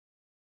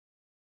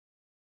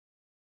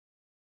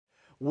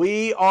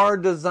We are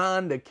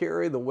designed to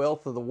carry the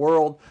wealth of the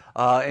world,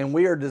 and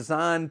we are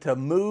designed to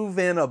move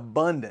in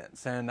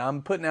abundance. And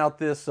I'm putting out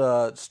this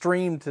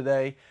stream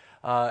today.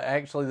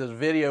 Actually, this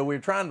video, we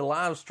were trying to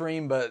live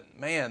stream, but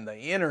man, the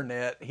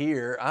internet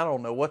here, I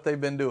don't know what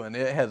they've been doing.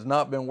 It has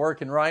not been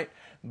working right,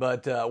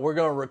 but we're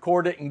going to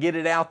record it and get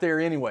it out there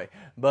anyway.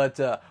 But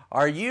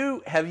have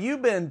you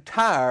been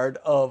tired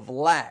of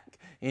lack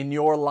in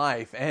your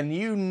life and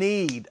you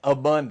need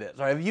abundance?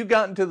 Or have you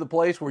gotten to the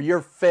place where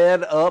you're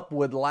fed up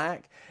with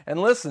lack? And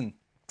listen,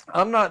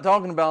 I'm not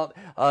talking about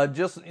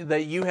just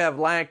that you have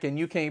lack and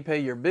you can't pay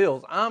your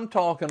bills. I'm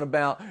talking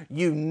about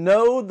you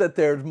know that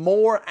there's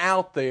more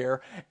out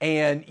there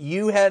and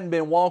you hadn't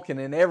been walking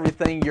in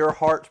everything your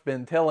heart's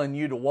been telling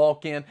you to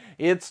walk in.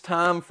 It's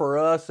time for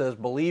us as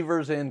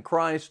believers in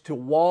Christ to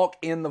walk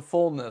in the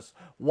fullness.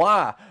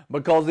 Why?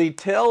 Because he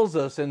tells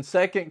us in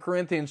 2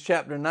 Corinthians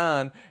chapter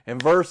 9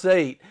 and verse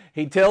 8,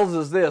 he tells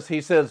us this.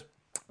 He says,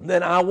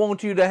 "Then I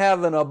want you to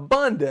have an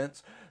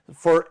abundance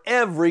for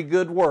every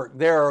good work."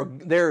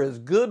 There is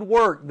good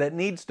work that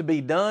needs to be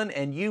done,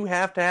 and you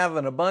have to have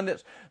an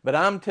abundance. But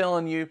I'm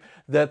telling you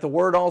that the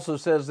Word also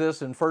says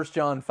this in 1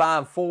 John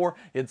 5:4.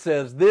 It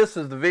says, "This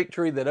is the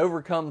victory that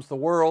overcomes the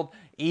world,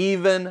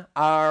 even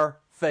our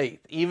faith."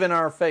 Even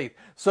our faith.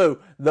 So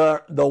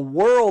the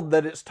world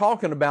that it's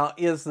talking about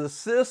is the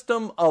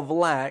system of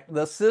lack,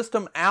 the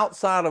system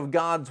outside of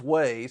God's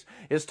ways.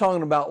 It's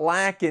talking about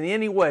lack in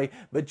any way,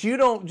 but you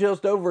don't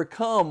just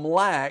overcome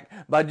lack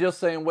by just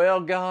saying,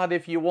 "Well, God,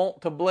 if you want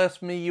to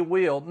bless me, you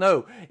will."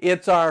 No,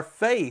 it's our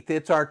faith.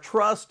 It's our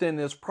trust in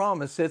His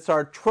promise. It's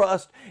our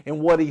trust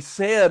in what He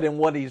said and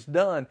what He's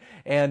done.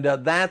 And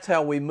that's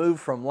how we move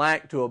from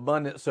lack to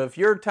abundance. So if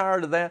you're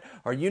tired of that,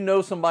 or you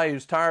know somebody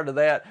who's tired of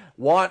that,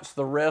 watch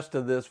the rest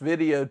of this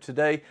video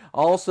today.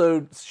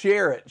 Also,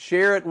 share it.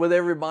 Share it with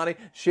everybody.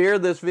 Share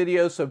this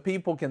video so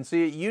people can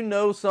see it. You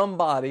know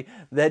somebody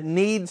that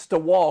needs to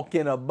walk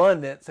in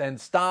abundance and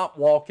stop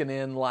walking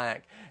in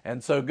lack.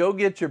 And so go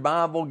get your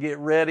Bible, get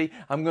ready.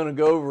 I'm going to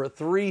go over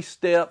 3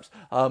 steps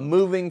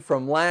moving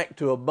from lack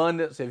to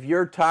abundance. If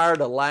you're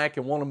tired of lack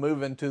and want to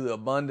move into the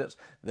abundance,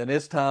 then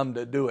it's time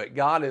to do it.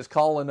 God is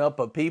calling up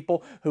a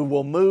people who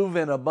will move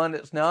in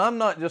abundance. Now, I'm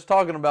not just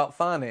talking about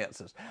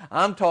finances.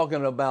 I'm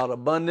talking about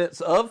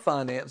abundance of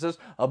finances,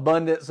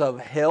 abundance of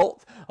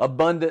health,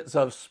 abundance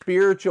of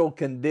spiritual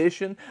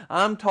condition.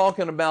 I'm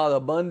talking about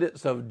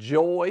abundance of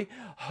joy,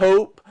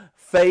 hope,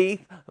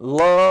 faith,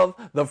 love,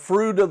 the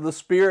fruit of the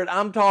Spirit.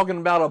 I'm talking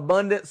about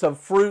abundance of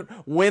fruit,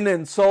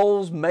 winning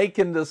souls,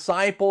 making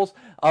disciples,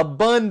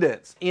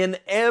 abundance in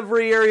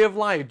every area of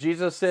life.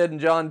 Jesus said in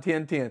John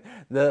 10:10,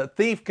 the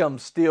thief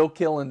comes steal,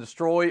 kill, and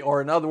destroy,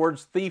 or in other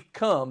words, thief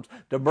comes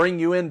to bring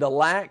you into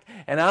lack.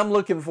 And I'm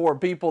looking for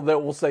people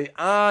that will say,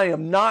 "I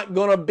am not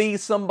going to be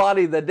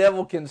somebody the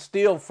devil can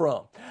steal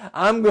from.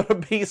 I'm going to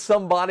be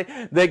somebody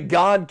that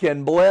God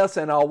can bless,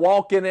 and I'll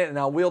walk in it and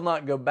I will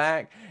not go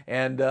back."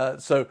 And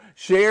so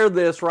share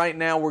this right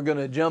now. We're going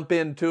to jump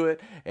into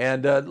it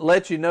and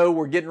let you know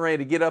we're getting ready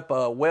to get up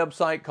a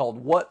website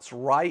called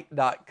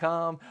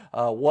whatsright.com.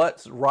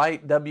 What's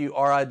Right,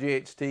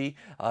 W-R-I-G-H-T,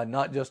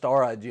 not just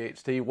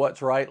R-I-G-H-T.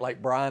 What's Right,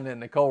 like Brian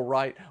and Nicole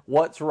Wright.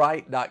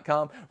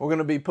 Whatsright.com. We're going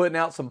to be putting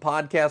out some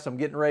podcasts. I'm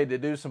getting ready to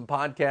do some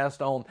podcasts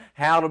on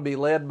how to be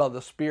led by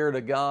the Spirit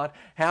of God.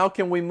 How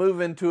can we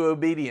move into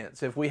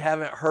obedience if we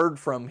haven't heard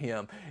from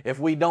Him, if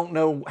we don't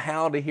know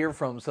how to hear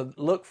from Him? So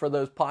look for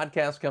those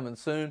podcasts coming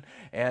soon,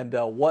 and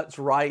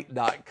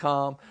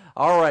whatsright.com.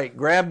 All right,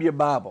 grab your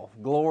Bible.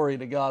 Glory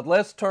to God.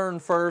 Let's turn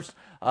first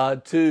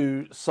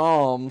to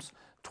Psalms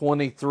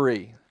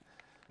 23.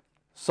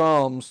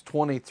 Psalms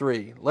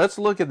 23. Let's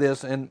look at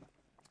this, and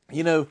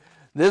you know,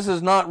 this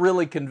is not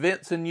really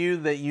convincing you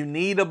that you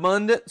need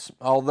abundance,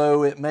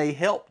 although it may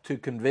help to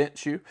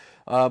convince you.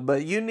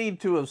 But you need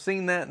to have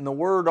seen that in the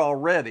Word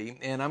already,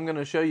 and I'm going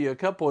to show you a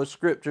couple of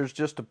scriptures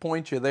just to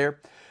point you there.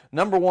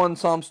 Number 1,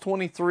 Psalms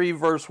 23,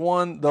 verse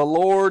 1, "The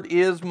Lord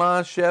is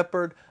my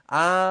shepherd,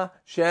 I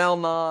shall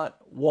not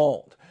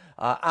want."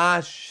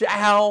 I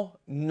shall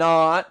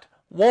not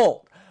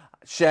want.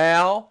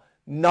 Shall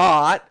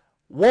not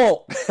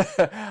want.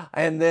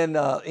 And then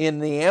in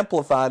the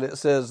Amplified it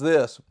says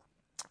this.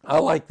 I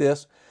like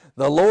this.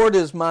 "The Lord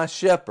is my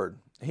shepherd."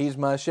 He's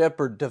my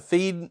shepherd to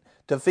feed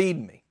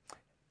me,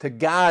 to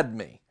guide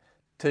me,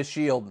 to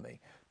shield me.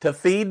 To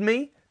feed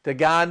me, to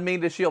guide me,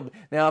 to shield me.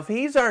 Now, if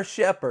He's our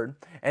shepherd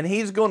and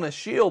He's going to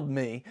shield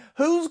me,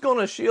 who's going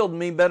to shield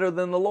me better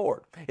than the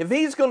Lord? If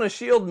He's going to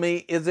shield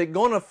me, is it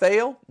going to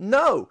fail?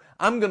 No.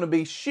 I'm going to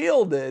be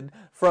shielded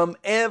from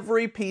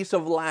every piece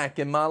of lack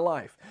in my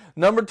life.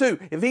 Number 2,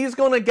 if He's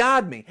going to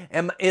guide me,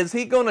 is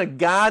He going to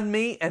guide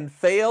me and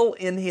fail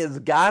in His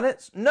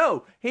guidance?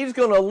 No. He's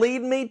going to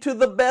lead me to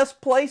the best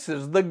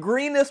places, the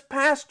greenest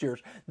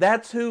pastures.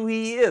 That's who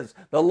He is.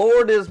 The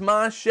Lord is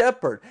my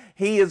shepherd.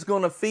 He is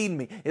going to feed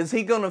me. Is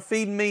He going to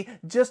feed me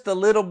just a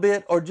little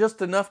bit or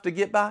just enough to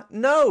get by?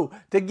 No.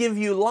 To give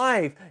you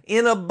life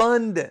in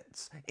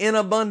abundance. In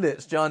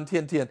abundance, John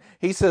 10:10.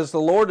 He says, "The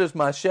Lord is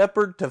my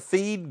shepherd to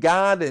feed,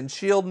 guide, and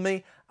shield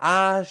me.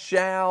 I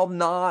shall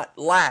not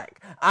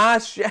lack. I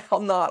shall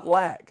not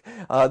lack.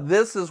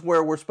 This is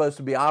where we're supposed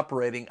to be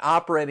operating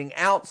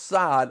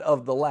outside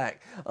of the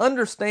lack.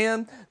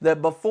 Understand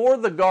that before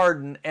the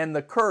garden and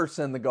the curse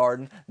in the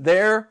garden,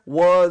 there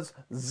was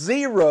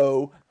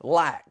zero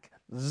lack.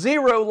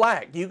 Zero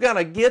lack. You got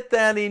to get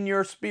that in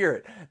your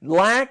spirit.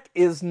 Lack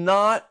is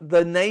not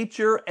the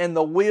nature and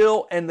the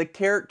will and the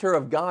character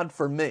of God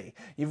for me.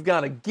 You've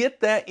got to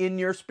get that in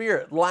your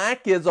spirit.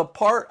 Lack is a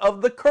part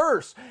of the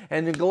curse.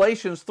 And in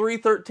Galatians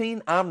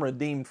 3:13, I'm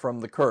redeemed from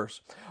the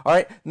curse. All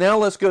right, now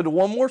let's go to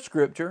one more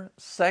scripture,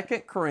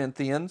 2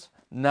 Corinthians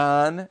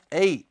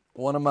 9:8.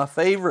 One of my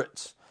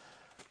favorites.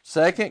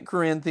 2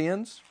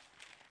 Corinthians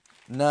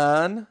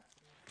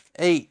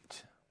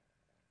 9:8.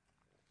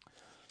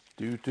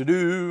 2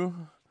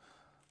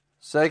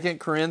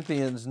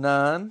 Corinthians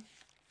 9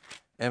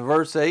 and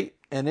verse 8,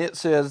 and it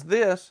says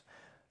this.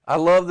 I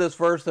love this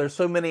verse. There's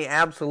so many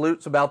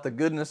absolutes about the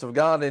goodness of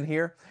God in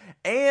here.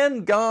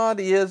 And God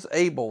is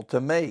able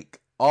to make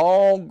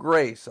all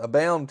grace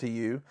abound to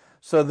you,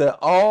 so that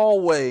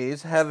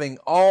always, having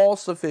all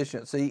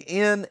sufficiency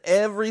in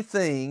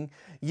everything,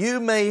 you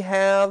may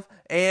have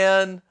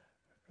an,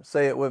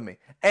 say it with me,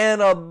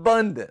 an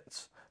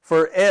abundance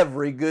for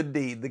every good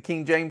deed. The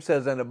King James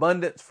says an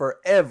abundance for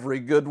every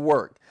good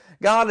work.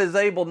 God is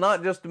able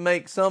not just to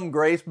make some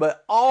grace,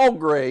 but all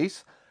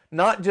grace,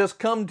 not just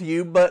come to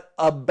you, but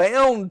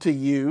abound to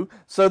you,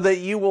 so that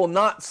you will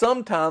not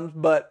sometimes,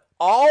 but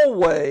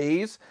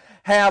always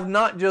have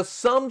not just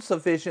some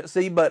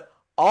sufficiency, but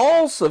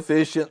all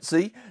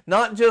sufficiency,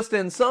 not just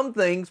in some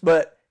things,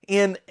 but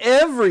in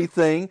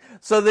everything,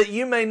 so that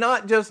you may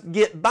not just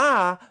get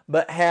by,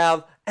 but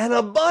have an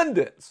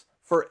abundance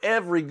for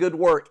every good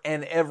work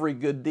and every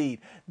good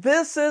deed.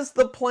 This is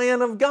the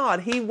plan of God.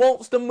 He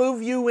wants to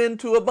move you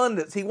into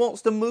abundance. He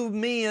wants to move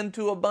me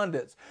into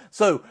abundance.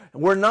 So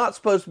we're not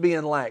supposed to be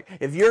in lack.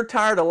 If you're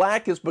tired of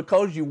lack, it's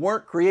because you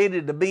weren't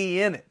created to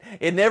be in it.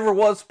 It never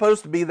was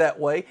supposed to be that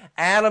way.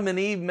 Adam and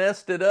Eve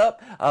messed it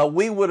up.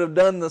 We would have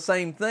done the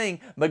same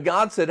thing. But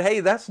God said, hey,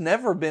 that's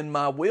never been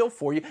my will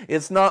for you.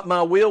 It's not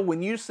my will.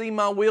 When you see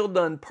my will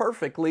done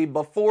perfectly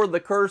before the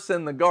curse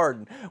in the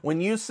garden,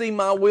 when you see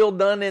my will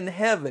done in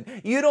heaven,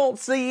 you don't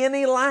see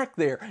any lack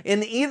there.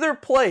 In either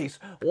place,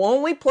 the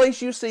only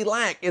place you see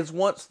lack is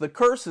once the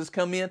curse has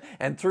come in,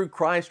 and through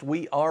Christ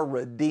we are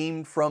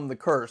redeemed from the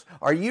curse.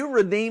 Are you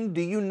redeemed?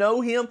 Do you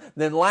know Him?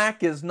 Then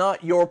lack is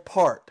not your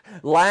part.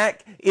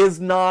 Lack is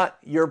not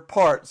your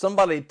part.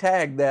 Somebody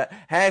tag that.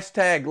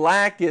 Hashtag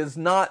lack is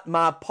not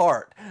my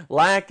part.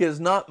 Lack is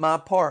not my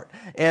part.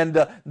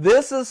 And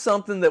this is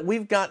something that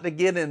we've got to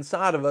get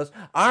inside of us.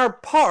 Our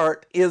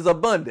part is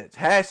abundance.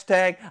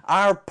 Hashtag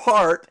our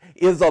part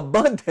is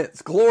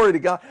abundance. Glory to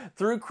God.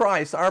 Through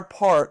Christ, our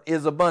part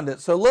is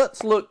abundance. So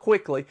let's look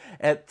quickly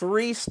at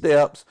 3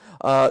 steps.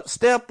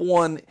 Step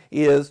 1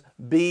 is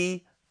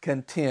be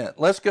content.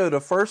 Let's go to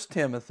 1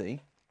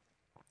 Timothy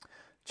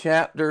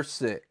chapter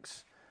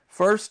 6.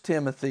 1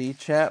 Timothy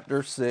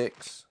chapter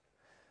 6.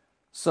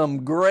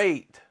 Some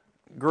great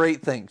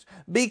things.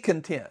 Be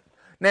content.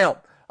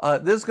 Now,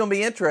 this is going to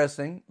be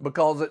interesting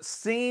because it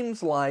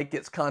seems like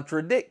it's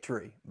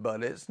contradictory,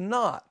 but it's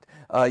not.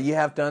 You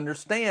have to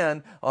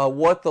understand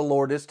what the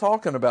Lord is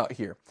talking about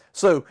here.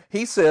 So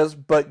he says,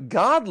 but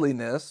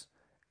godliness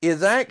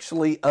is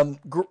actually a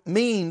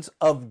means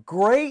of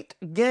great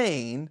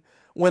gain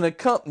when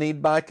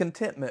accompanied by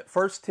contentment.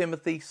 1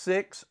 Timothy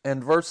 6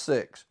 and verse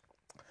 6.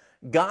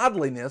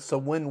 Godliness, so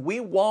when we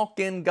walk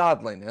in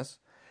godliness,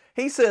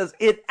 he says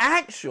it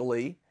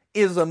actually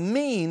is a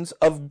means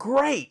of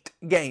great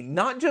gain.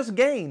 Not just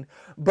gain,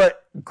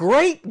 but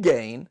great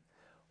gain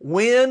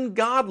when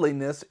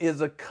godliness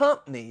is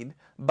accompanied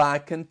by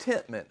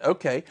contentment.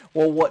 Okay,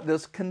 well, what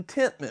does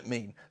contentment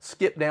mean?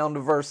 Skip down to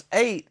verse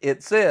 8.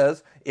 It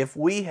says, if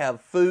we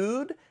have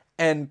food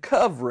and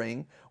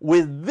covering,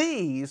 with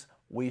these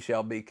we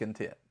shall be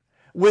content.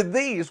 With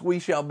these we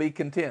shall be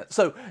content.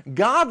 So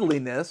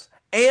godliness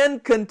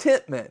and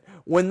contentment,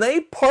 when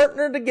they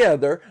partner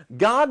together,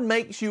 God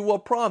makes you a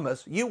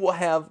promise. You will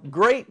have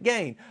great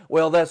gain.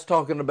 Well, that's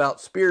talking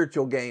about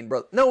spiritual gain,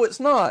 brother. No, it's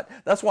not.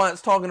 That's why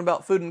it's talking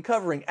about food and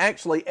covering.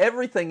 Actually,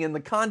 everything in the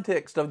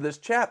context of this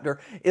chapter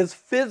is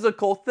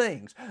physical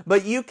things.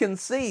 But you can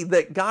see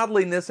that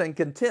godliness and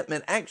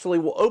contentment actually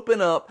will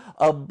open up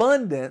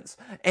abundance,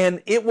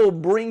 and it will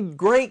bring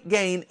great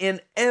gain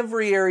in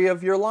every area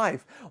of your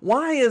life.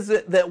 Why is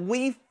it that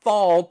we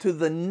fall to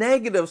the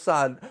negative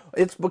side?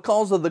 It's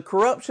because of the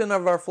corruption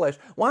of our flesh.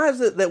 Why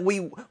is it that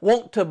we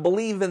want to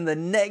believe in the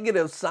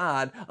negative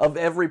side of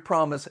every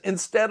promise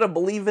instead of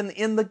believing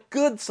in the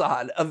good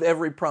side of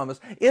every promise?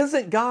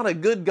 Isn't God a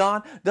good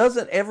God?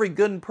 Doesn't every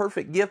good and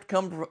perfect gift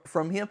come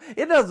from Him?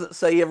 It doesn't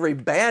say every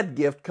bad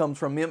gift comes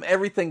from Him.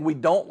 Everything we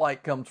don't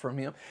like comes from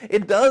Him.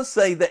 It does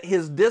say that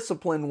His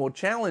discipline will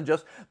challenge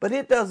us, but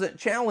it doesn't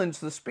challenge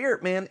the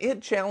spirit, man.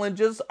 It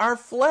challenges our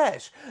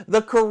flesh,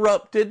 the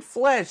corrupted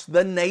flesh,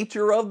 the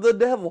nature of the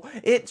devil.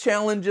 It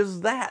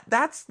challenges that.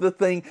 That's the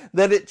thing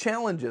that it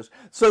challenges.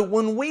 So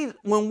when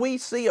we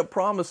see a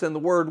promise in the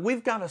Word,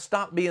 we've got to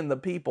stop being the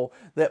people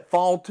that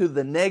fall to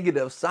the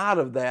negative side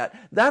of that.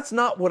 That's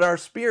not what our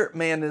spirit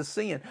man is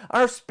seeing.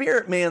 Our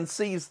spirit man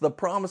sees the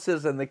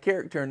promises and the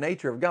character and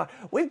nature of God.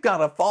 We've got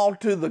to fall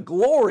to the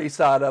glory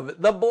side of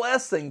it, the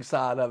blessing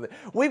side of it.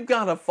 We've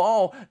got to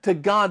fall to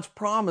God's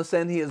promise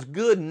and His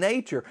good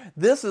nature.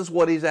 This is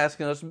what He's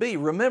asking us to be.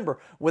 Remember,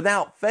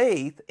 without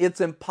faith,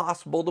 it's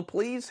impossible to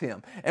please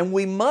Him. And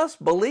we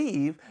must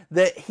believe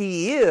that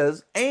He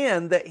is,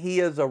 and that He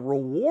is a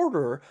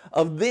rewarder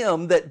of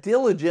them that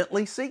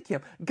diligently seek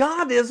Him.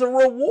 God is a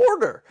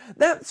rewarder.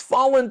 That's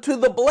fallen to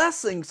the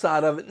blessing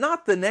side of it,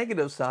 not the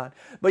negative side.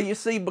 But you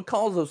see,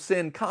 because of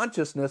sin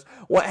consciousness,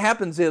 what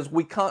happens is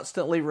we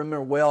constantly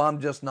remember, well, I'm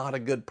just not a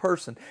good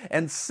person.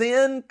 And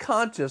sin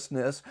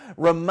consciousness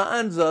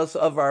reminds us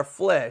of our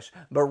flesh.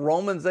 But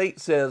Romans 8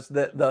 says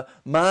that the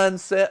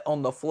mindset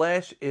on the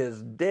flesh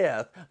is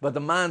death, but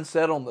the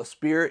mindset on the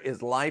spirit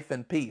is life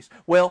and peace.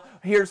 Well,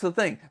 here's the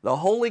thing. The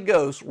Holy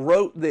Ghost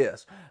wrote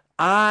this: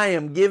 I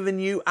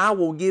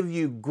will give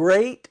you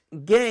great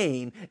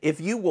gain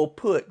if you will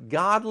put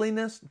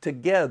godliness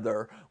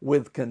together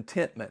with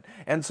contentment.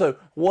 And so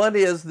what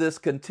is this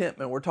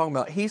contentment we're talking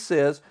about? He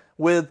says,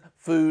 with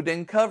food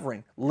and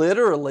covering.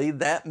 Literally,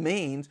 that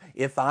means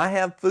if I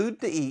have food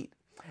to eat,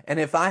 and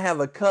if I have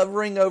a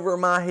covering over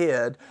my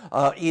head,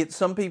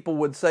 some people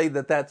would say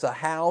that that's a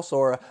house,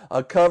 or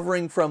a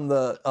covering from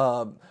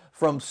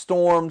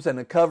storms, and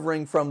a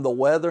covering from the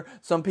weather.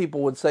 Some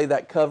people would say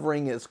that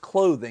covering is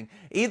clothing.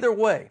 Either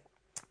way,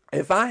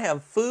 if I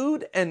have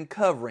food and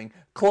covering,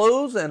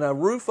 clothes and a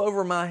roof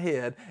over my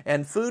head,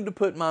 and food to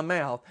put in my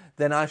mouth,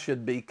 then I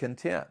should be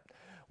content.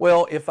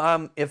 Well,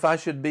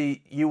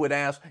 you would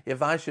ask,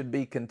 if I should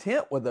be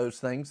content with those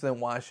things,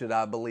 then why should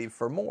I believe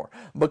for more?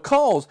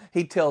 Because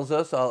he tells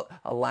us a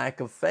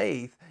lack of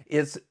faith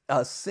is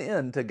a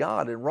sin to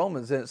God in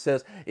Romans. And it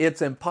says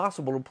it's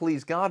impossible to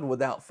please God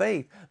without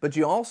faith. But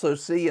you also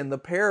see in the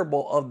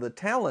parable of the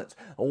talents,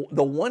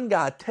 the one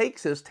guy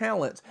takes his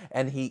talents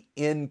and he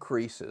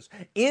increases.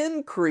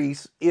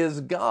 Increase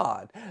is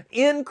God.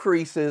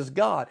 Increase is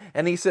God.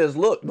 And he says,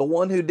 look, the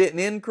one who didn't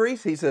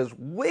increase, he says,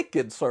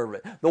 wicked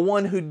servant. The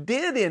one who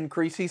did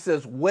increase, he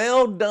says,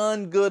 well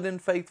done, good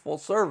and faithful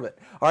servant.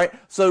 All right.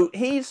 So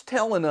he's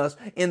telling us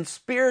in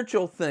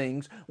spiritual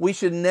things, we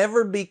should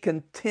never be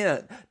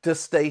content to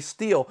stay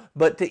still,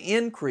 but to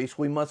increase,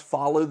 we must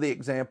follow the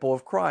example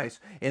of Christ.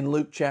 In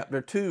Luke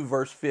chapter 2,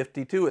 verse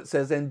 52, it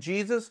says, and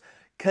Jesus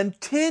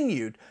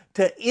continued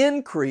to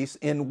increase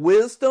in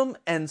wisdom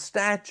and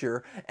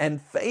stature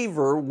and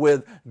favor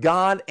with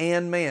God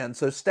and man.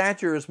 So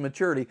stature is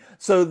maturity.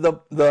 So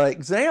the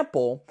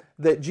example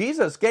that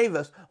Jesus gave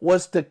us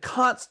was to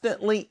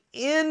constantly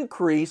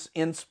increase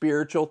in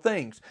spiritual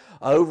things.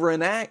 Over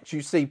in Acts,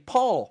 you see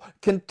Paul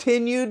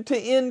continued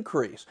to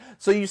increase.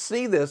 So you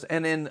see this,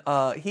 and in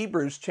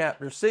Hebrews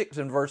chapter 6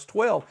 and verse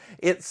 12,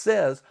 it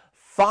says,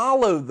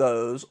 follow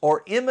those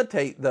or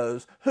imitate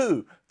those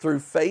who, through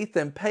faith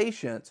and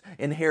patience,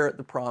 inherit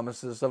the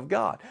promises of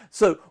God.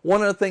 So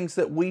one of the things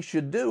that we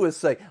should do is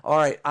say, all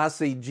right, I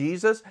see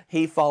Jesus.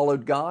 He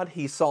followed God.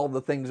 He saw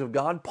the things of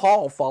God.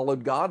 Paul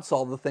followed God,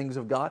 saw the things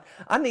of God.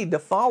 I need to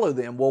follow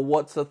them. Well,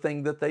 what's the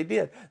thing that they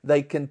did?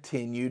 They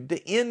continued to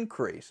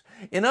increase.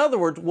 In other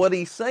words, what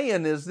he's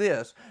saying is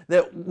this,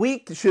 that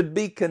we should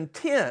be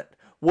content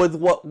with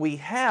what we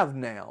have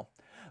now,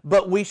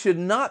 but we should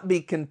not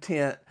be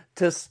content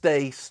to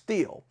stay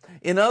still.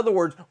 In other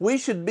words, we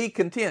should be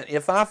content.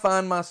 If I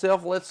find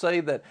myself, let's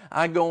say that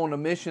I go on a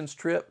missions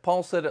trip,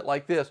 Paul said it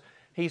like this.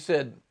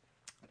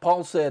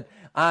 Paul said,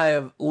 I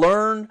have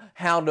learned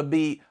how to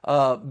be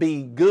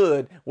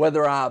good,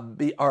 whether I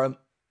be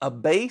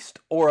abased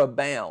or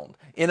abound.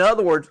 In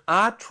other words,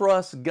 I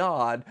trust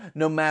God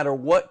no matter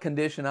what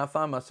condition I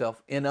find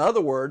myself. In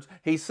other words,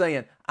 he's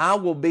saying, I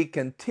will be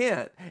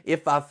content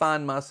if I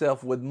find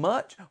myself with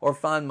much or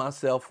find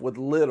myself with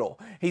little.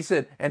 He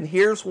said, and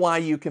here's why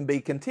you can be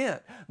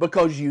content.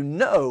 Because you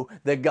know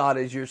that God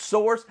is your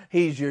source.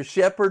 He's your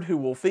shepherd who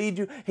will feed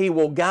you. He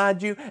will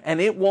guide you. And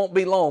it won't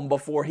be long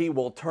before He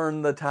will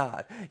turn the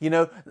tide. You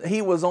know,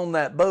 he was on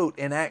that boat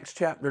in Acts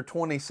chapter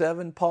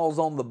 27. Paul's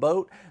on the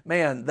boat.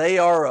 Man, they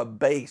are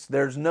abased.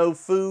 There's no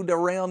food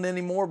around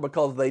anymore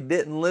because they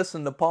didn't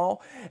listen to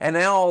Paul. And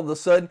now all of a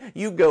sudden,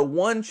 you go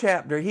one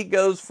chapter, he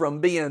goes from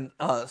being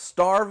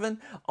starving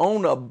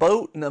on a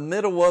boat in the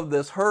middle of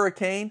this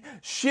hurricane,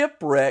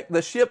 shipwrecked.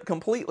 The ship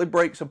completely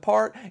breaks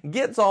apart,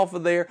 gets off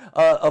of there.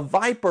 A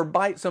viper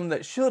bites him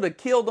that should have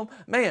killed him.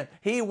 Man,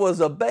 he was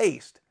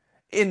abased.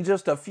 in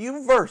just a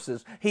few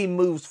verses, he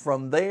moves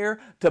from there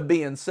to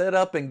being set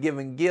up and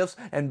given gifts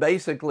and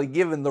basically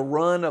given the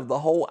run of the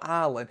whole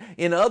island.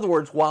 In other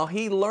words, while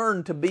he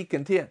learned to be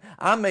content,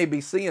 I may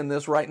be seeing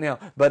this right now,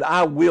 but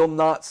I will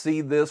not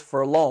see this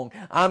for long.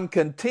 I'm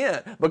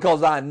content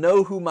because I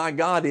know who my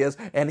God is,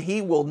 and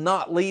he will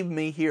not leave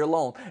me here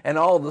alone. And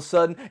all of a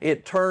sudden, you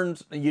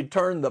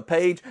turn the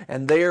page,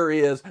 and there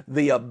is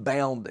the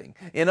abounding.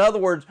 In other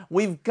words,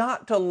 we've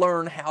got to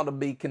learn how to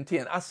be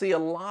content. I see a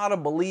lot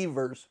of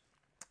believers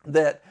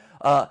that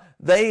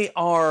they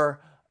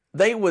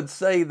would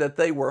say that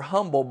they were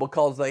humble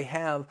because they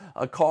have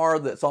a car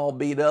that's all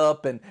beat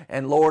up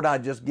and Lord, I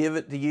just give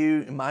it to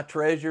you, my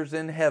treasure's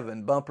in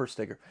heaven, bumper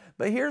sticker.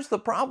 But here's the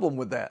problem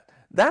with that.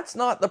 That's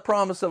not the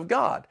promise of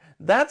God.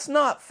 That's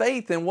not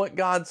faith in what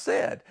God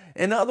said.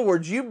 In other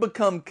words, you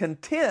become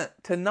content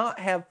to not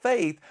have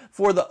faith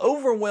for the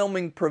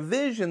overwhelming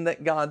provision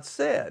that God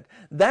said.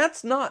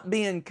 That's not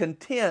being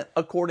content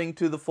according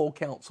to the full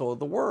counsel of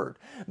the Word.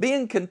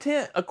 Being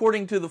content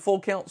according to the full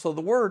counsel of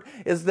the Word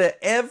is that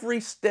every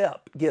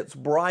step gets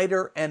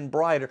brighter and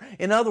brighter.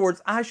 In other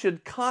words, I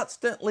should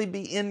constantly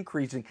be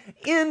increasing.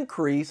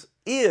 Increase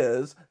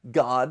is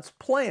God's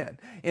plan.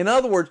 In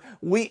other words,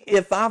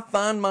 if I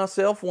find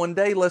myself one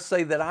day, let's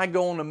say that I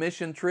go on a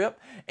mission trip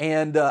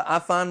and I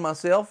find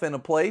myself in a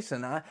place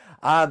and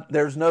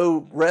there's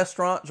no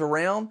restaurants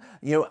around,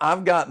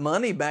 I've got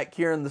money back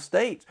here in the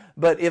States,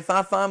 but if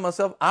I find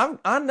myself,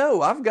 I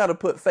know I've got to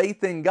put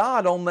faith in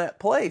God on that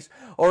place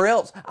or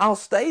else I'll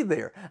stay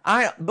there.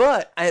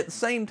 But at the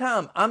same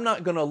time, I'm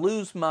not going to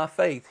lose my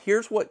faith.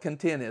 Here's what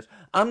content is.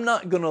 I'm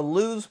not going to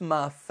lose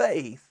my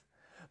faith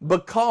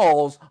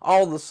because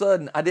all of a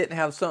sudden I didn't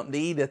have something to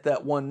eat at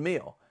that one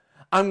meal.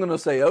 I'm going to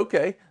say,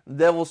 okay, the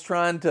devil's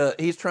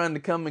he's trying to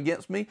come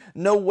against me.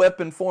 No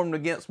weapon formed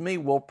against me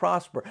will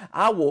prosper.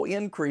 I will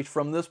increase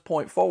from this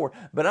point forward,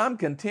 but I'm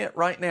content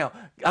right now.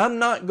 I'm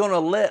not going to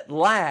let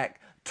lack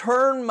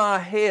turn my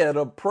head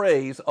of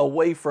praise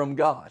away from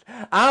God.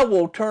 I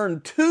will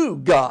turn to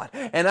God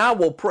and I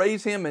will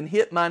praise Him and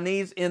hit my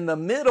knees in the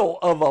middle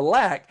of a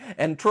lack,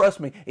 and trust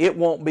me, it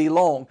won't be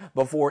long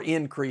before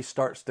increase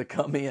starts to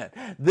come in.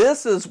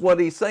 This is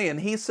what He's saying.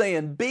 He's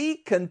saying, be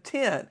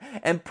content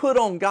and put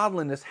on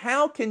godliness.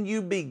 How can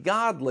you be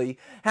godly?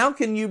 How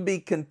can you be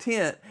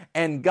content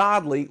and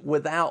godly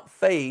without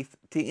faith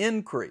to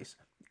increase?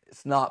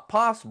 It's not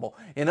possible.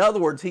 In other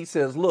words, he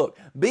says, look,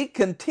 be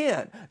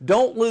content.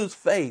 Don't lose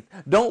faith.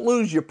 Don't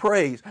lose your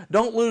praise.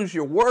 Don't lose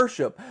your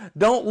worship.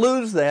 Don't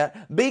lose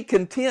that. Be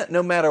content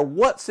no matter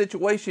what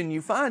situation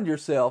you find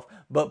yourself,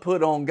 but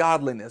put on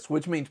godliness,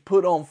 which means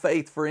put on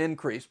faith for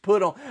increase.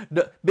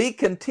 Be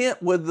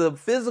content with the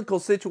physical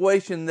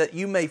situation that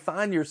you may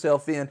find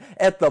yourself in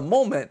at the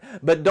moment,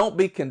 but don't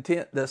be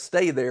content to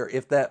stay there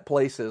if that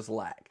place is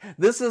lack.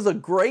 This is a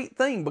great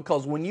thing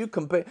because when you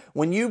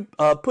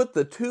put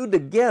the two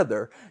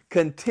together,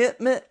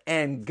 contentment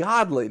and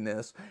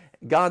godliness,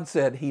 God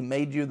said He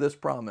made you this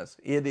promise.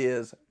 It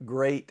is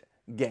great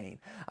gain.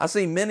 I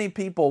see many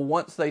people,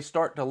 once they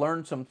start to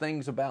learn some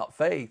things about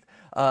faith,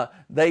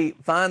 they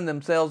find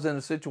themselves in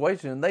a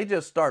situation and they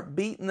just start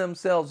beating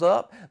themselves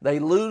up. They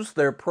lose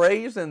their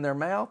praise in their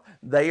mouth.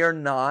 They are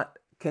not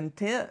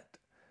content.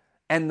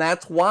 And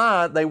that's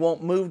why they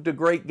won't move to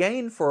great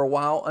gain for a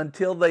while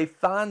until they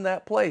find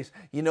that place.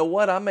 You know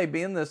what? I may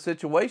be in this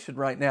situation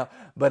right now,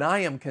 but I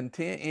am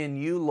content in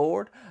you,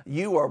 Lord.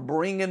 You are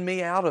bringing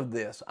me out of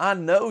this. I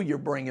know you're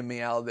bringing me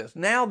out of this.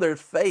 Now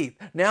there's faith.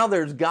 Now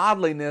there's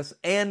godliness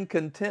and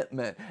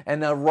contentment.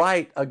 And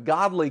a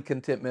godly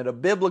contentment, a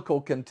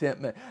biblical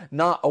contentment,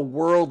 not a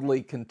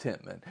worldly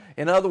contentment.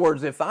 In other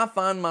words, if I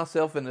find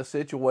myself in a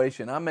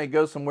situation, I may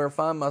go somewhere,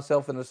 find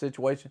myself in a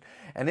situation,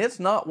 and it's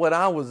not what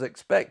I was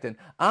expecting,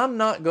 I'm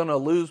not going to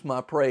lose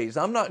my praise.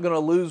 I'm not going to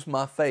lose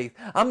my faith.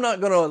 I'm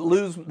not going to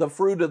lose the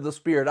fruit of the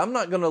Spirit. I'm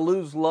not going to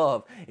lose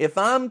love. If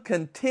I'm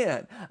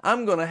content,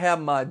 I'm going to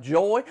have my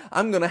joy.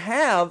 I'm going to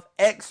have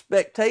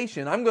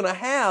expectation. I'm going to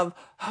have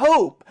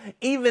hope,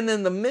 even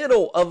in the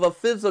middle of a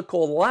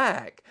physical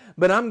lack.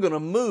 But I'm going to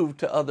move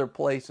to other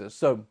places.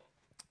 So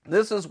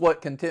this is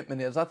what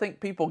contentment is. I think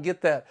people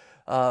get that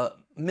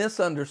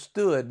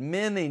misunderstood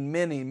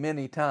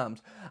many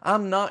times.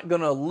 I'm not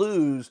going to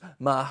lose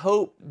my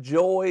hope,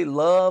 joy,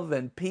 love,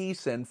 and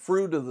peace and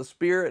fruit of the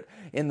Spirit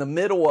in the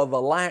middle of a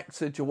lack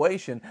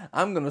situation.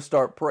 I'm going to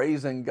start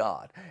praising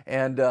God.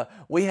 And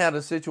we had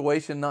a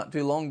situation not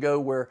too long ago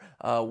where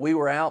we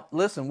were out.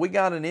 Listen, we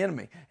got an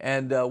enemy.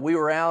 And we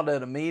were out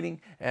at a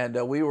meeting,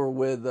 and we were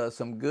with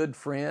some good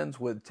friends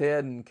with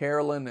Ted and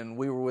Carolyn, and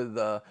we were with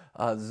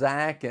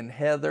Zach and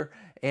Heather.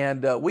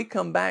 And we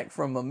come back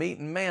from a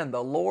meeting, man,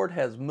 the Lord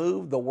has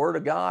moved, the Word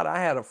of God. I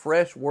had a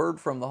fresh word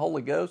from the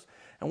Holy Ghost.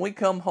 And we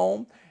come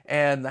home,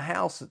 and the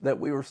house that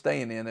we were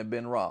staying in had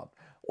been robbed.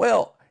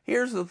 Well,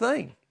 here's the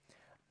thing.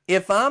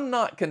 If I'm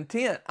not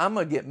content, I'm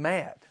going to get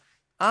mad.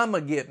 I'm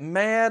going to get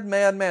mad.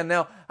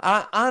 Now,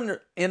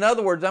 in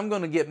other words, I'm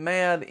going to get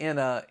mad in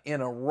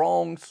a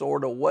wrong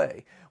sort of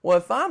way. Well,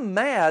 if I'm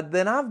mad,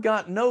 then I've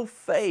got no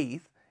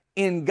faith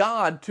in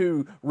God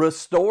to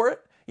restore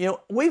it.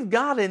 We've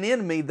got an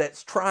enemy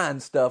that's trying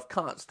stuff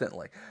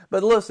constantly.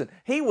 But listen,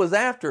 he was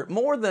after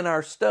more than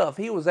our stuff.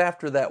 He was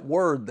after that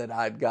word that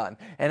I'd gotten.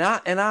 And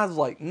I was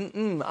like,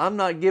 I'm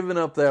not giving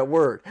up that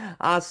word.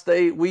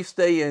 We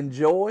stay in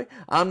joy.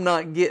 I'm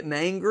not getting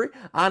angry.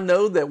 I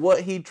know that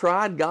what he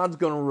tried, God's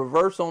going to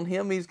reverse on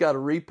him. He's got to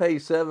repay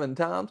 7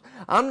 times.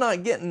 I'm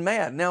not getting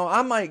mad. Now,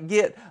 I might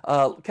get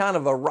kind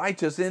of a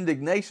righteous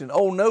indignation.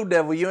 Oh, no,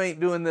 devil, you ain't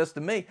doing this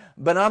to me.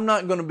 But I'm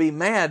not going to be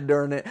mad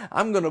during it.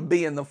 I'm going to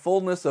be in the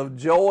fullness of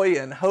joy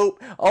and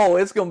hope. Oh,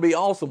 it's going to be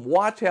awesome.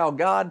 Watch how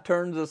God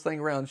turns this thing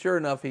around. Sure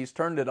enough, he's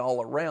turned it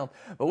all around.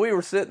 But we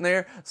were sitting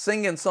there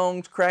singing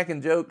songs,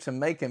 cracking jokes, and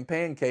making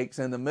pancakes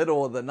in the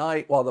middle of the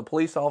night while the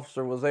police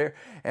officer was there.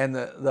 And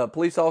the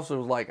police officer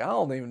was like, I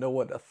don't even know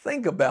what to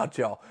think about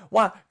y'all.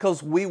 Why?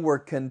 Because we were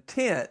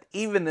content,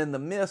 even in the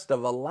midst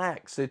of a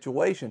lack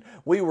situation.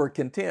 We were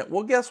content.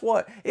 Well, guess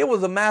what? It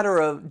was a matter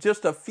of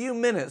just a few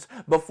minutes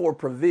before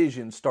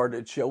provision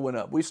started showing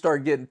up. We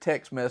started getting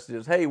text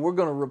messages. Hey, we're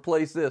going to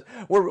replace this.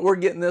 We're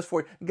getting this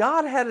for you.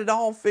 God had it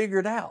all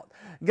figured out.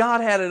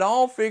 God had it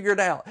all figured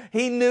out.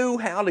 He knew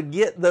how to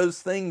get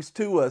those things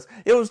to us.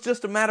 It was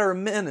just a matter of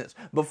minutes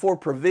before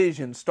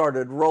provision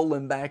started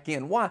rolling back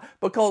in. Why?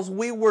 Because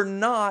we were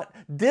not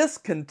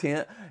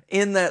discontent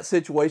in that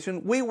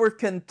situation. We were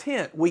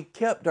content. We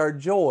kept our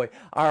joy,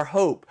 our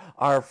hope,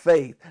 our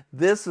faith.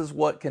 This is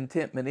what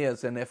contentment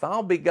is. And if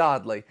I'll be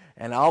godly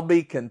and I'll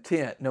be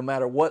content no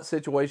matter what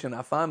situation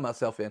I find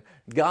myself in,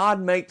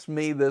 God makes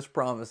me this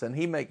promise and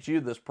He makes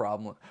you this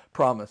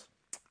promise.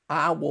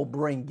 I will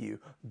bring you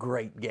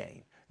great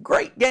gain.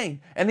 Great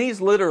gain. And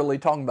he's literally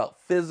talking about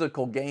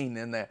physical gain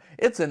in that.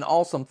 It's an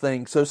awesome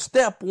thing. So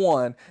step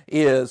 1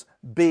 is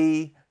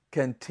be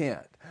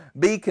content.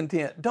 Be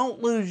content.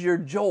 Don't lose your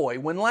joy.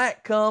 When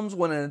lack comes,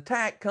 when an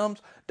attack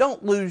comes,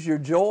 don't lose your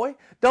joy.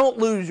 Don't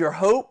lose your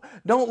hope.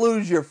 Don't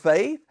lose your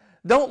faith.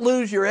 Don't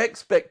lose your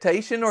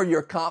expectation or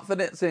your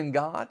confidence in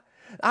God.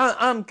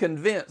 I'm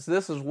convinced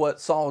this is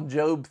what saw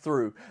Job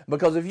through.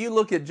 Because if you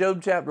look at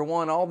Job chapter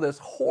 1, all this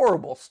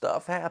horrible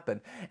stuff happened.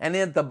 And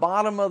at the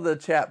bottom of the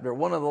chapter,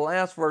 one of the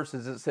last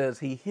verses, it says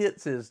he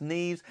hits his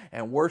knees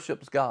and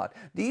worships God.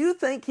 Do you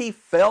think he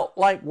felt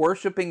like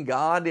worshiping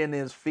God in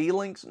his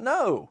feelings?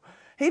 No.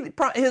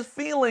 His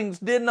feelings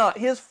did not,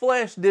 his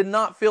flesh did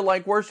not feel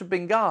like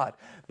worshiping God.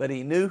 But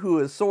he knew who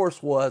his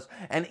source was.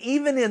 And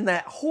even in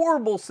that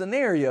horrible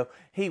scenario,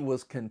 he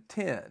was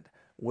content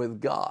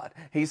with God.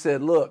 He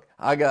said, look,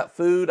 I got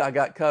food, I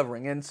got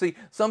covering. And see,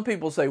 some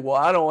people say, well,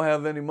 I don't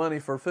have any money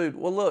for food.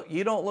 Well, look,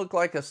 you don't look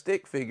like a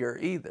stick figure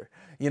either.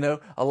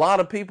 A lot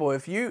of people,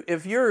 if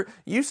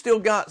you still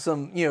got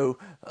some,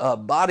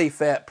 body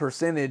fat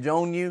percentage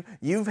on you,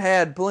 you've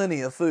had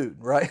plenty of food,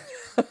 right?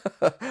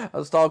 I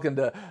was talking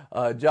to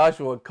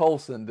Joshua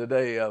Colson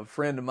today. A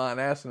friend of mine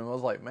asked him, I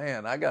was like,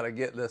 man, I got to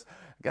get this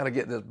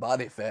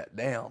body fat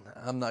down.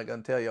 I'm not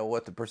going to tell you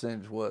what the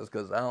percentage was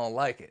because I don't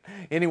like it.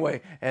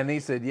 Anyway, and he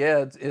said,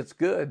 yeah, it's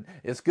good.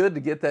 It's good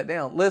to get that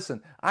down.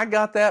 Listen, I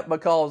got that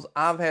because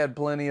I've had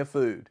plenty of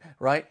food,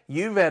 right?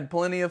 You've had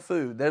plenty of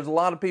food. There's a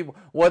lot of people,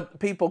 what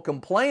people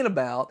complain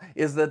about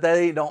is that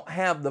they don't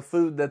have the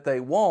food that they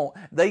want.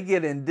 They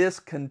get in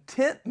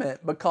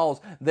discontentment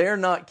because they're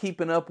not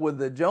keeping up with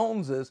the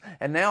Joneses,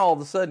 and now all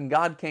of a sudden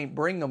God can't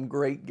bring them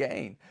great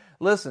gain.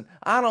 Listen,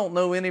 I don't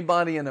know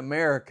anybody in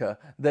America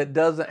that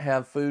doesn't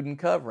have food and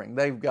covering.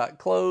 They've got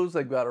clothes,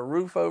 they've got a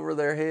roof over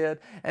their head,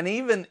 and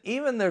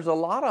even there's a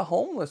lot of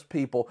homeless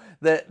people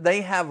that they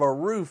have a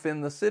roof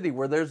in the city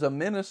where there's a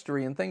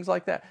ministry and things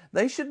like that.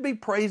 They should be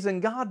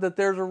praising God that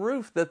there's a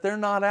roof, that they're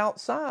not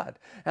outside.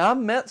 And I've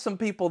met some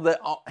people that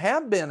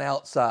have been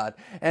outside,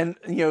 and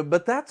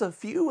but that's a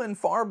few and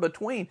far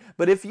between.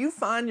 But if you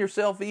find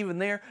yourself even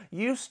there,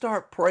 you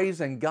start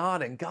praising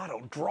God, and God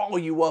will draw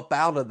you up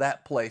out of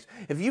that place.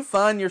 If you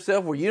find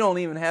yourself where you don't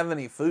even have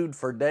any food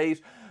for days,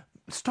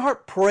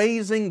 start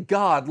praising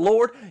God.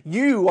 Lord,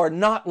 you are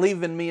not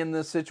leaving me in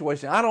this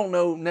situation. I don't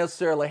know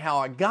necessarily how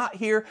I got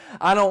here.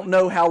 I don't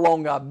know how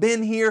long I've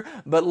been here,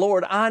 but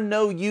Lord, I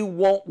know you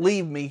won't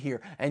leave me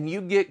here. And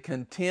you get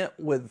content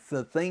with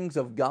the things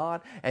of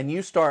God and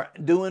you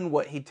start doing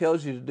what He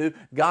tells you to do.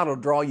 God will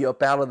draw you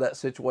up out of that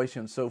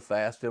situation so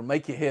fast, it'll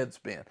make your head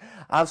spin.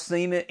 I've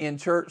seen it in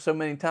church so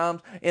many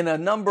times. In a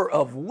number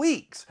of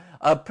weeks,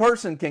 a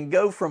person can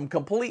go from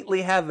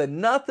completely having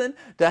nothing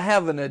to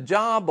having a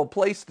job, a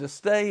place to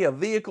stay, a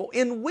vehicle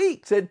in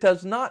weeks. It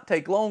does not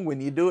take long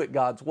when you do it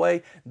God's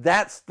way.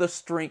 That's the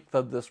strength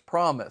of this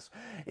promise.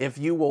 If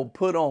you will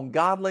put on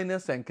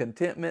godliness and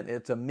contentment,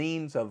 it's a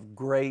means of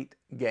great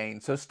gain.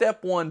 So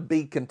step 1,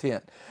 be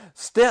content.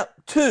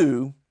 Step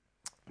 2,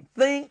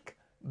 think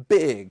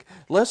big.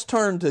 Let's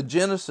turn to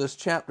Genesis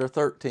chapter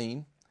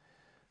 13.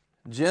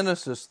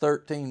 Genesis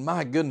 13.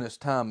 My goodness,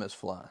 time is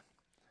flying.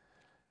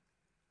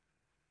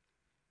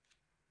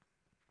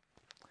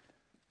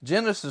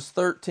 Genesis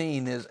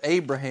 13 is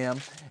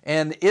Abraham,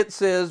 and it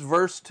says,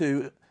 verse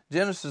 2,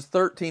 Genesis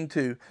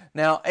 13:2.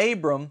 Now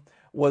Abram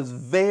was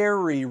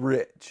very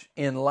rich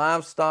in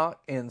livestock,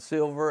 in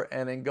silver,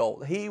 and in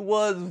gold. He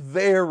was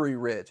very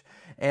rich.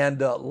 And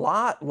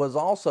Lot was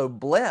also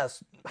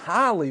blessed,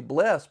 highly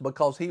blessed,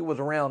 because he was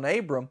around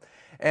Abram.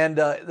 And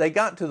they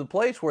got to the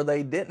place where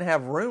they didn't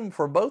have room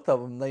for both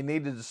of them. They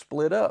needed to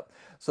split up.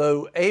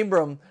 So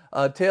Abram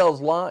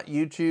tells Lot,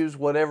 you choose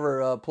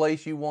whatever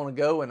place you want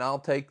to go, and I'll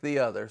take the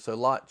other. So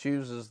Lot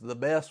chooses the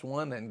best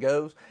one and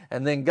goes.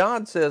 And then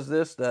God says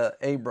this to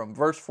Abram,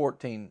 verse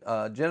 14,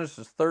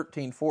 Genesis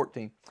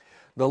 13:14.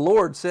 The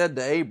Lord said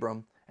to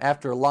Abram,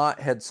 after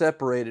Lot had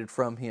separated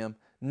from him,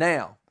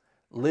 now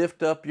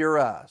lift up your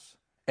eyes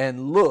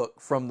and look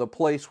from the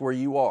place where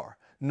you are,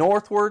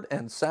 northward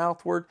and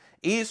southward,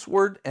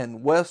 eastward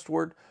and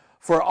westward.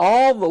 For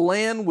all the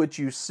land which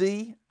you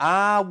see,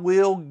 I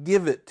will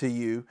give it to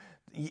you,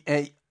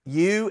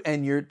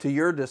 and to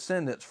your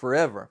descendants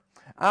forever.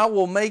 I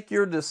will make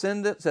your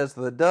descendants as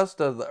the dust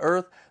of the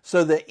earth,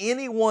 so that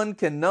anyone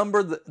can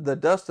number the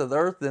dust of the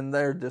earth, then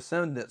your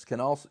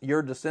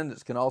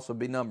descendants can also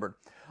be numbered.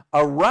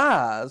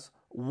 Arise,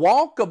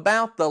 walk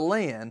about the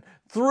land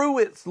through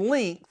its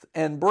length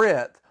and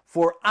breadth,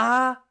 for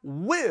I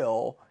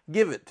will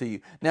give it to you.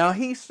 Now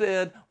he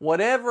said,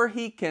 whatever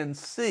he can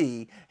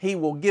see, he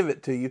will give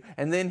it to you.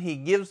 And then he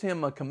gives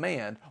him a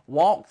command.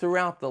 Walk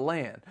throughout the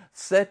land.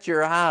 Set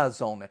your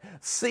eyes on it.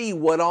 See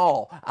what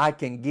all I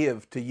can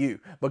give to you.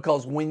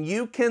 Because when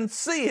you can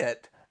see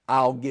it,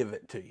 I'll give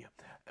it to you.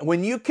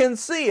 When you can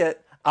see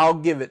it, I'll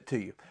give it to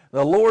you.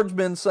 The Lord's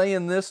been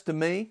saying this to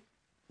me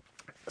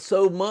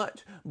so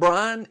much.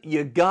 Brian,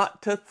 you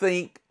got to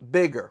think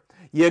bigger.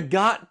 You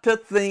got to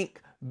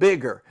think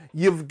bigger.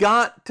 You've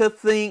got to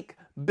think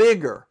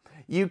bigger.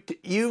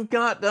 You've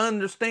got to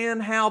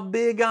understand how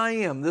big I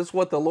am. This is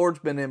what the Lord's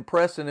been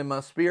impressing in my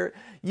spirit.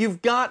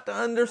 You've got to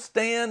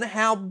understand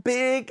how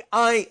big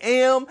I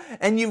am,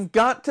 and you've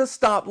got to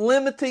stop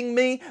limiting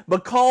me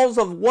because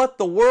of what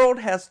the world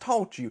has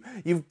taught you.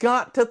 You've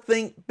got to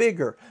think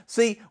bigger.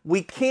 See,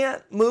 we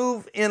can't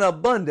move in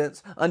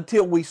abundance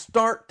until we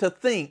start to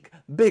think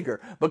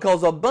bigger,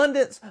 because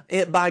abundance,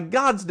 by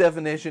God's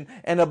definition,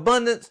 and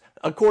abundance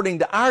according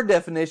to our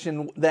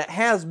definition that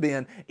has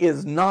been,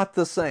 is not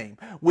the same.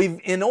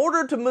 In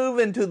order to move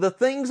into the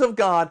things of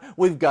God,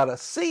 we've got to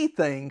see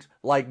things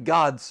like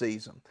God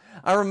sees them.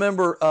 I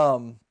remember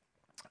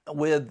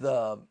with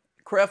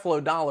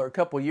Creflo Dollar a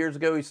couple years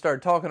ago, he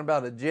started talking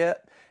about a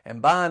jet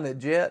and buying a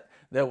jet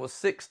that was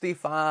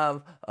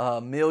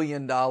 $65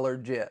 million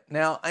jet.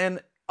 Now,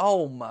 and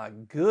oh my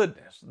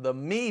goodness, the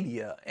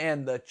media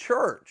and the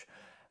church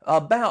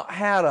about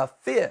how to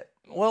fit.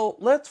 Well,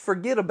 let's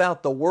forget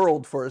about the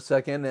world for a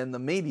second and the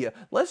media.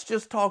 Let's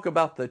just talk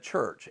about the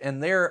church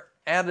and their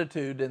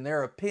attitude and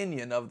their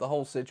opinion of the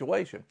whole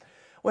situation.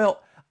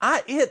 Well,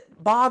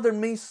 it bothered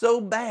me so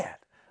bad.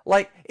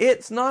 Like,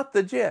 it's not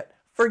the jet.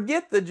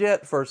 Forget the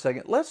jet for a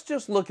second. Let's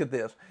just look at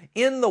this.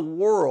 In the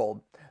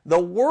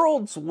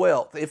world's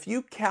wealth, if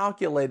you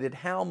calculated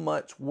how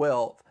much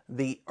wealth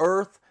the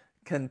earth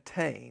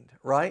contained,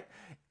 right?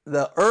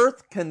 The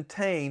earth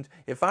contains,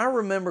 if I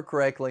remember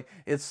correctly,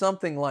 it's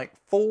something like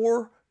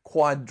 $4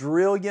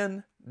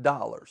 quadrillion.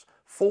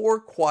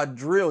 $4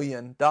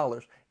 quadrillion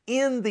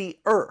in the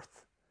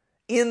earth.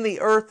 In the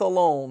earth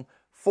alone,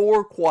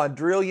 $4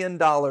 quadrillion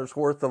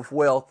worth of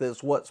wealth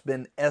is what's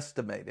been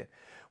estimated.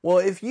 Well,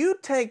 if you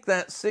take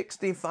that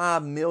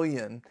 65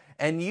 million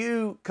and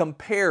you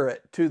compare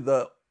it to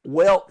the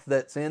wealth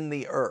that's in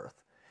the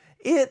earth,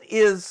 it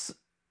is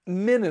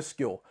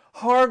minuscule.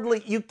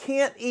 You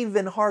can't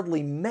even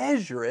hardly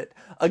measure it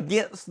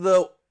against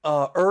the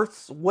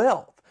earth's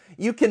wealth.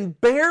 You can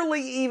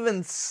barely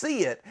even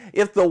see it.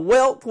 If the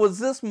wealth was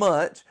this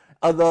much,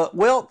 the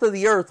wealth of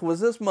the earth was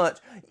this much,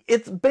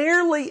 it's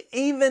barely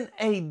even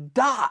a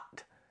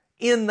dot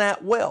in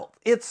that wealth.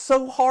 It's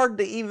so hard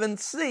to even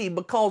see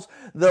because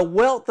the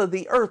wealth of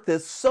the earth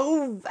is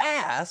so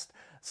vast,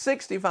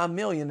 65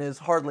 million is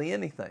hardly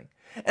anything.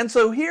 And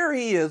so here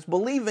he is,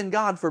 believing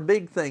God for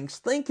big things,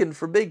 thinking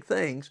for big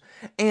things,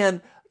 and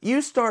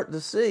you start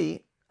to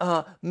see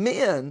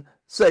men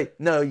say,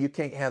 no, you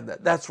can't have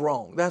that. That's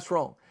wrong. That's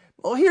wrong.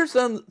 Well, here's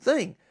the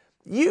thing.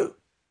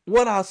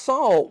 What I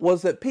saw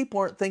was that people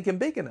aren't thinking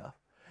big enough.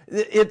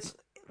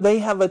 They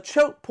have a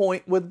choke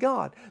point with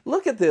God.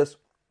 Look at this.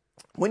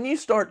 When you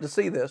start to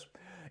see this,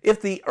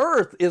 if the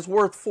earth is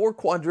worth $4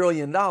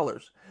 quadrillion,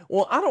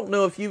 well, I don't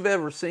know if you've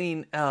ever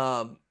seen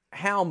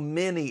how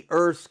many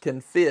Earths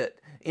can fit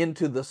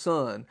into the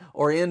sun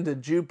or into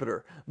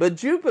Jupiter. But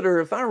Jupiter,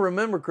 if I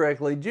remember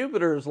correctly,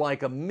 Jupiter is like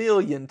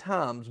 1,000,000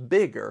 times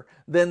bigger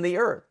than the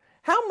Earth.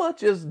 How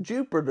much is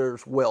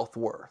Jupiter's wealth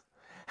worth?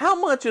 How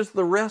much is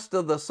the rest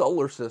of the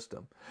solar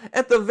system?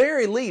 At the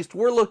very least,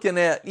 we're looking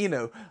at,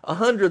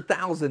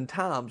 100,000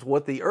 times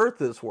what the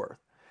Earth is worth.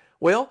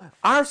 Well,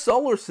 our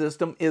solar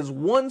system is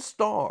one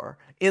star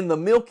in the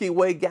Milky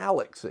Way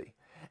galaxy.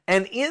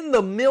 And in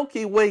the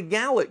Milky Way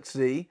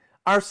galaxy,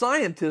 our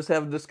scientists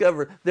have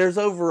discovered there's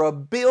over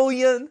 1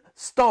 billion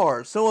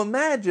stars. So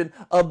imagine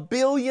 1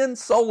 billion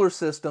solar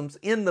systems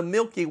in the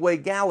Milky Way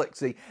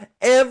galaxy.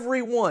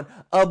 Every one,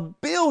 1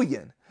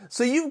 billion.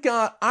 So you've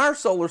got our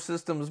solar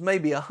system is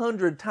maybe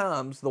 100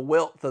 times the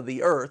wealth of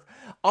the earth.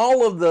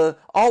 All of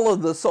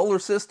the solar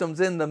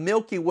systems in the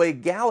Milky Way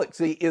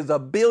galaxy is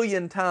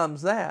 1,000,000,000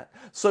 times that.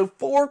 So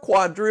 4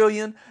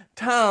 quadrillion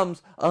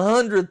times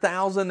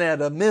 100,000 at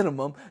a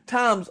minimum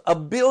times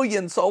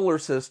 1,000,000,000 solar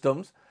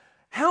systems.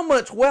 How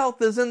much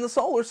wealth is in the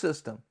solar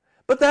system?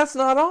 But that's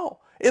not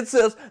all. It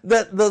says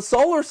that the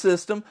solar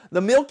system, the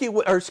Milky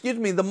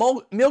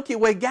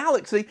Way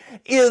galaxy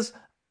is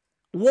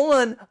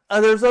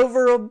there's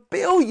over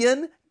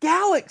 1,000,000,000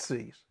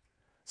 galaxies.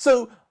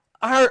 So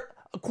our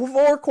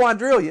 4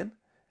 quadrillion,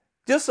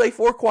 just say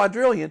 4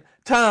 quadrillion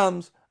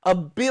times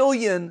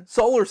 1,000,000,000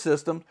 solar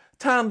systems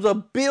times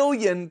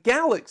 1,000,000,000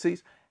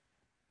 galaxies.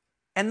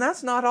 And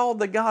that's not all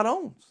that God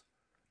owns.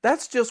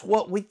 That's just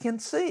what we can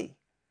see.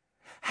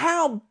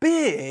 How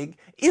big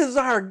is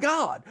our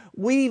God?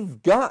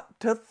 We've got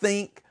to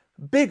think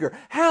bigger.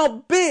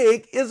 How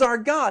big is our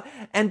God?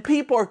 And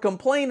people are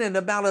complaining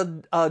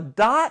about a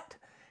dot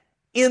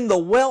in the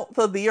wealth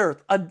of the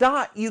earth. A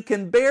dot you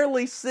can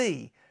barely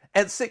see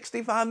at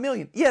 65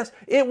 million. Yes,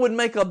 it would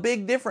make a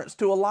big difference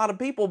to a lot of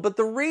people, but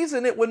the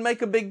reason it would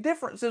make a big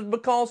difference is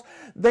because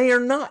they are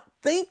not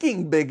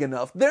thinking big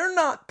enough. They're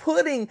not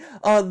putting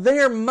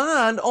their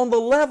mind on the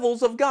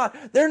levels of God.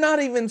 They're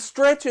not even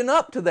stretching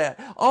up to that.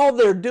 All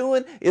they're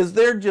doing is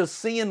they're just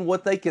seeing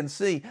what they can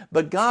see.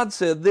 But God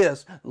said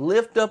this,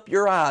 lift up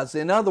your eyes.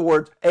 In other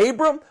words,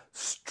 Abram,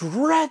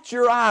 stretch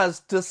your eyes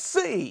to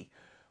see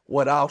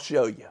what I'll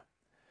show you.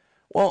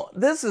 Well,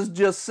 this is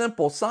just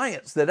simple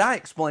science that I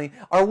explain.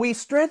 Are we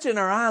stretching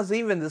our eyes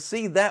even to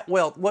see that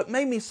wealth? What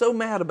made me so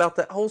mad about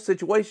that whole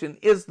situation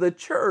is the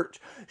church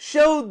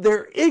showed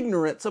their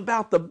ignorance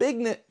about the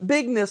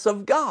bigness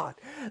of God.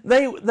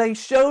 They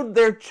showed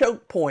their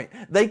choke point.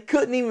 They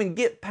couldn't even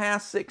get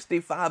past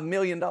 $65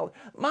 million.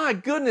 My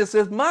goodness,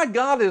 if my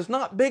God is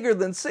not bigger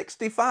than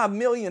 $65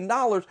 million,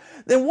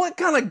 then what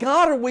kind of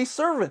God are we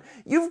serving?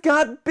 You've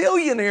got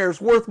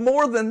billionaires worth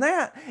more than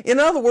that. In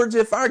other words,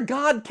 if our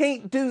God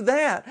can't do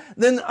that,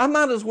 then I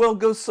might as well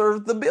go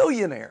serve the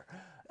billionaire.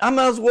 I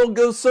might as well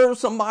go serve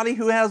somebody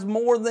who has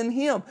more than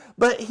him.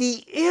 But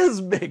he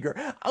is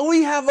bigger.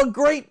 We have a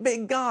great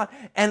big God.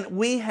 And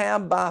we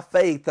have by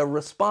faith a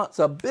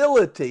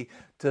responsibility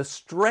to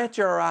stretch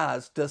our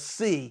eyes to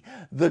see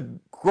the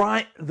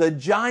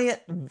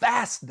giant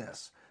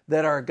vastness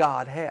that our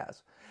God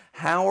has.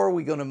 How are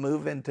we going to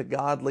move into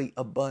godly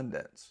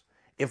abundance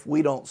if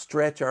we don't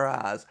stretch our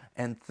eyes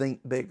and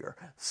think bigger?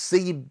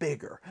 See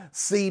bigger.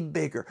 See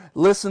bigger.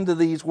 Listen to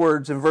these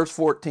words in verse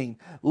 14.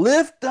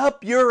 Lift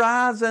up your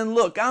eyes and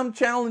look. I'm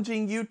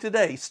challenging you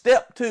today.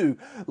 Step 2.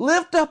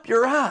 Lift up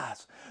your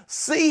eyes.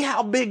 See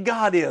how big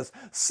God is.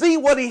 See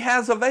what He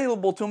has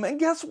available to Him. And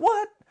guess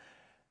what?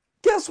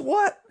 Guess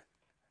what?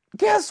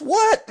 Guess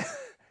what?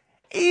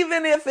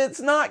 Even if it's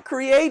not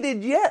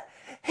created yet,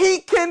 He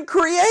can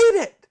create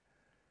it.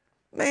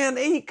 Man,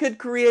 He could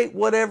create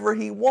whatever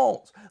He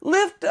wants.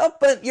 Lift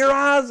up your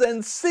eyes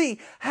and see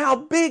how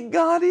big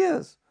God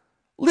is.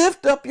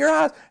 Lift up your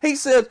eyes. He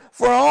says,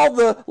 for all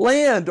the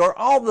land or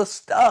all the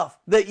stuff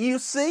that you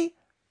see,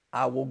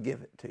 I will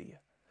give it to you.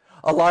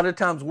 A lot of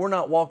times we're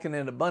not walking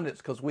in abundance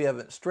because we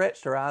haven't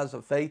stretched our eyes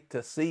of faith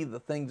to see the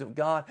things of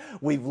God.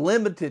 We've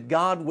limited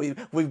God.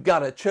 We've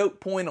got a choke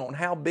point on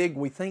how big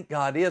we think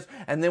God is,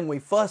 and then we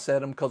fuss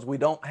at Him because we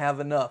don't have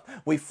enough.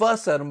 We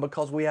fuss at Him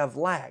because we have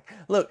lack.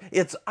 Look,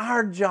 it's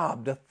our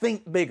job to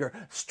think bigger,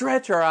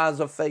 stretch our eyes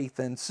of faith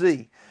and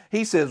see.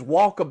 He says,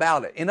 walk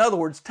about it. In other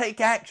words, take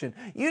action.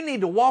 You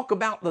need to walk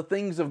about the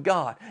things of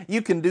God.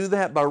 You can do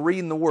that by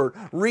reading the Word.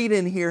 Read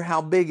in here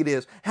how big it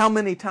is. How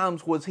many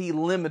times was He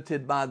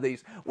limited by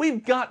these?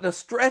 We've got to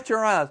stretch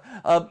our eyes.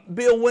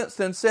 Bill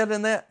Winston said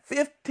in that,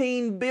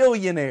 15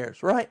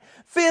 billionaires, right?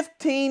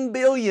 15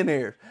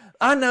 billionaires.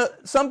 I know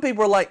some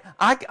people are like,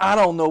 I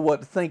don't know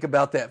what to think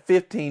about that.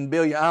 15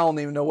 billion, I don't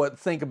even know what to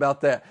think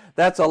about that.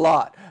 That's a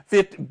lot.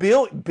 50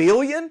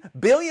 billion?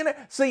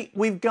 See,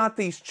 we've got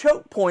these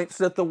choke points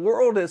that the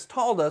world has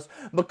taught us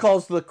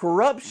because the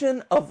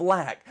corruption of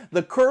lack,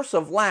 the curse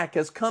of lack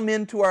has come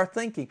into our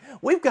thinking.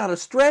 We've got to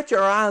stretch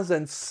our eyes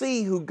and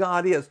see who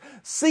God is,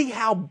 see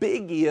how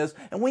big He is,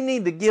 and we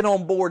need to get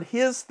on board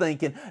His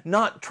thinking,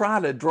 not try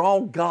to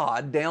draw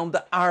God down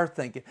to our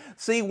thinking.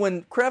 See,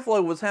 when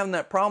Creflo was having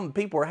that problem,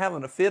 people were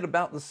having a fit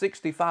about the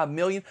 65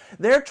 million.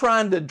 They're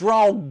trying to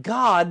draw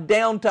God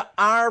down to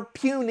our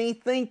puny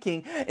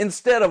thinking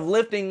instead of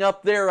lifting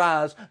up their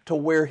eyes to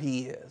where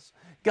He is.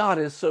 God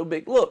is so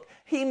big. Look,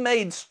 He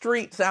made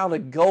streets out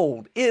of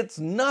gold. It's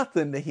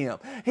nothing to Him.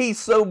 He's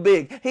so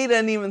big. He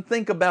doesn't even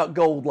think about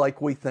gold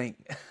like we think.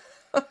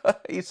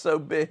 He's so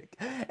big.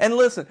 And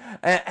listen,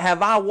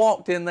 have I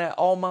walked in that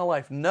all my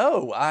life?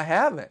 No, I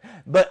haven't.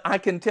 But I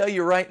can tell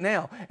you right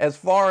now, as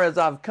far as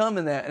I've come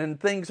in that, and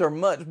things are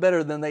much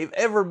better than they've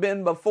ever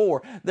been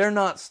before, they're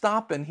not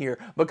stopping here.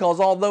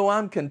 Because although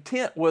I'm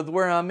content with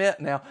where I'm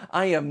at now,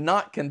 I am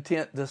not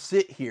content to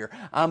sit here.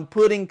 I'm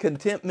putting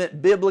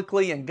contentment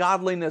biblically and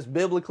godliness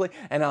biblically,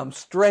 and I'm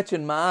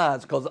stretching my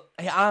eyes because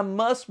I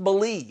must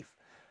believe.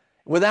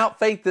 Without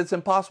faith, it's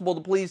impossible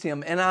to please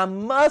Him. And I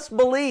must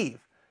believe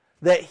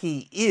that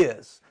He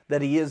is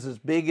as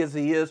big as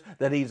He is,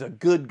 that He's a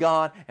good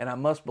God, and I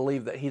must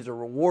believe that He's a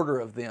rewarder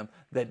of them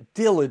that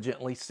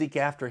diligently seek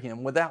after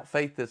Him. Without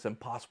faith, it's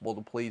impossible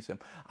to please Him.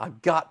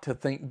 I've got to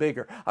think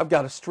bigger. I've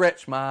got to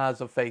stretch my eyes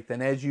of faith.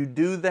 And as you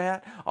do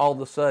that, all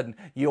of a sudden,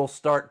 you'll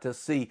start to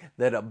see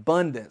that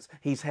abundance,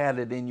 He's had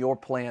it in your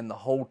plan the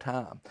whole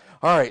time.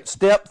 All right,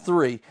 step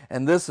 3,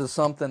 and this is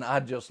something I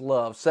just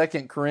love.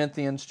 2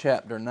 Corinthians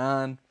chapter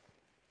 9.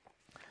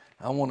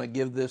 I want to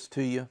give this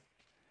to you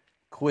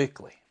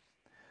quickly.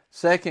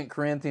 2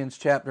 Corinthians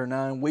chapter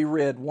 9. We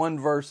read one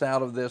verse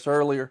out of this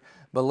earlier,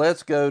 but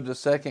let's go to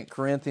 2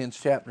 Corinthians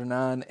chapter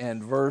 9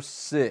 and verse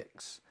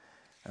 6.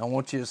 I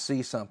want you to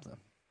see something.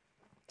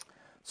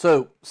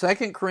 So,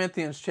 2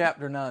 Corinthians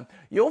chapter 9,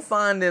 you'll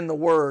find in the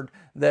Word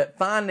that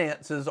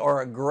finances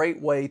are a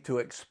great way to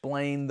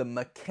explain the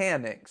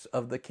mechanics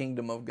of the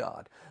kingdom of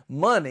God.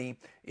 Money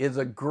is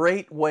a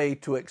great way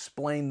to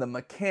explain the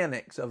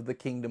mechanics of the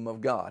kingdom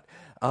of God.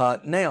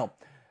 Now,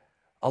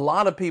 a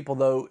lot of people,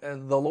 though,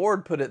 the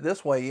Lord put it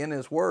this way in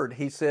His Word.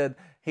 He said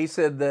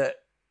that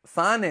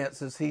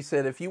finances, He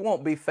said, if you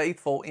won't be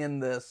faithful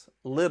in this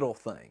little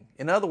thing.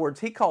 In other words,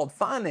 He called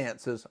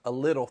finances a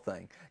little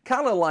thing.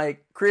 Kind of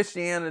like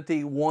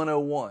Christianity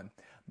 101.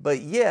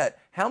 But yet,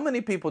 how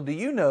many people do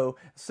you know,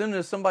 as soon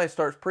as somebody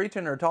starts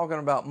preaching or talking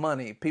about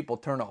money, people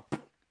turn off?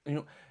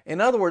 In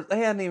other words, they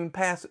hadn't even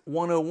passed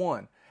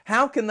 101.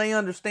 How can they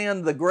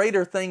understand the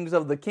greater things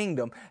of the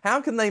kingdom?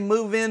 How can they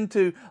move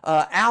into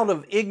out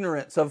of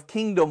ignorance of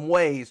kingdom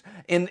ways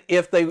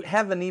if they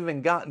haven't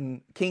even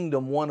gotten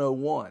Kingdom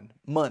 101,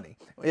 money?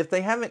 If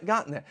they haven't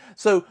gotten that.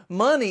 So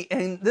money,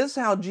 and this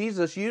is how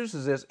Jesus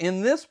uses this.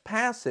 In this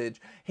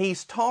passage,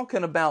 He's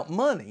talking about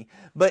money.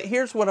 But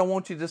here's what I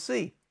want you to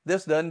see.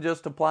 This doesn't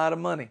just apply to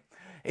money.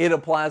 It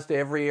applies to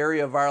every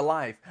area of our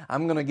life.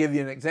 I'm going to give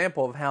you an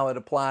example of how it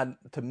applied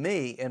to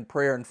me in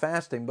prayer and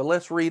fasting. But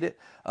let's read it.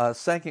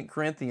 2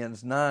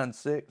 Corinthians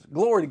 9:6.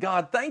 Glory to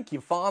God. Thank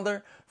you,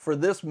 Father, for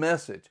this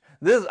message.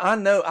 This, I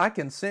know I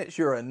can sense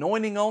your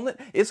anointing on it.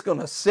 It's going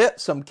to set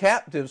some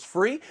captives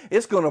free.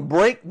 It's going to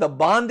break the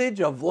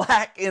bondage of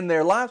lack in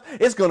their lives.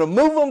 It's going to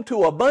move them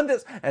to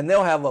abundance, and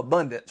they'll have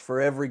abundance for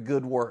every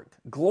good work.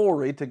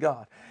 Glory to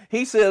God.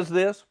 He says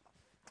this,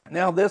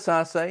 now this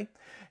I say,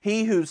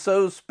 he who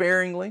sows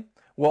sparingly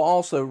will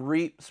also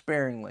reap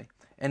sparingly,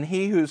 and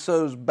he who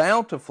sows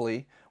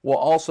bountifully will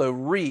also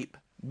reap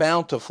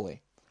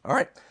bountifully. All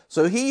right,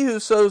 so he who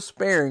sows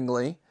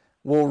sparingly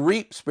will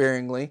reap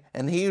sparingly,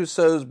 and he who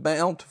sows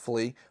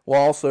bountifully will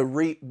also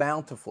reap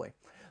bountifully.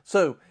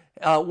 So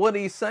what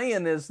he's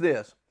saying is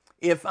this: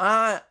 if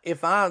I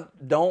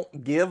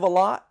don't give a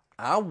lot,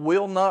 I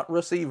will not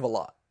receive a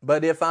lot.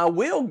 But if I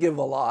will give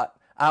a lot,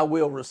 I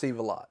will receive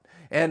a lot.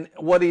 And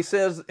what he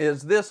says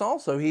is this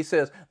also. He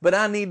says, but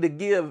I need to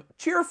give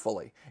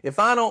cheerfully. If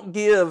I don't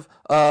give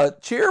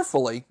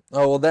cheerfully,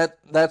 oh, well,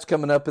 that's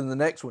coming up in the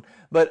next one.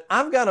 But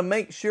I've got to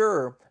make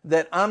sure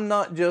that I'm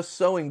not just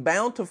sowing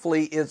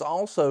bountifully, is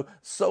also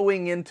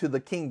sowing into the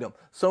kingdom,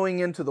 sowing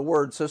into the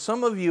word. So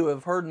some of you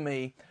have heard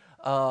me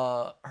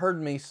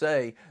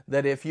say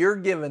that if you're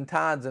giving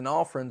tithes and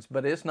offerings,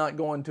 but it's not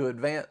going to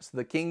advance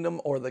the kingdom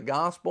or the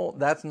gospel,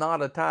 that's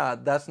not a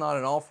tithe, that's not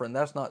an offering,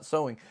 that's not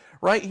sowing.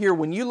 Right here,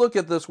 when you look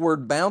at this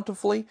word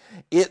bountifully,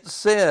 it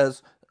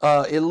says,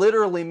 it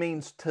literally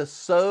means to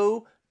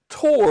sow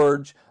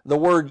towards the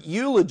word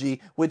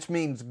eulogy, which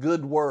means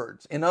good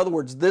words. In other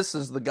words, this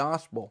is the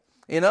gospel.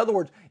 In other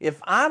words, if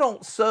I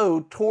don't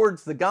sow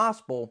towards the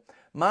gospel,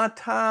 my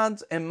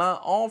tithes and my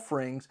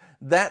offerings,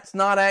 that's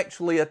not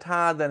actually a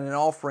tithe and an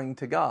offering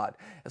to God.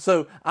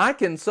 So I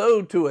can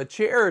sow to a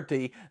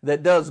charity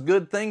that does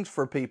good things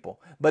for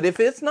people. But if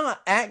it's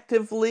not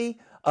actively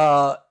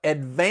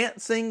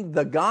advancing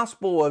the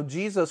gospel of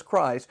Jesus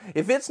Christ,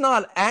 if it's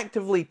not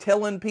actively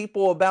telling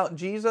people about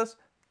Jesus,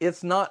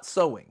 it's not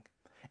sowing.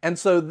 And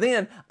so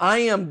then I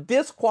am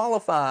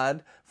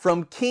disqualified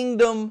from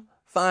kingdom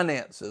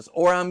finances,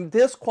 or I'm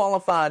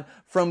disqualified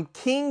from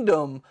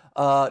kingdom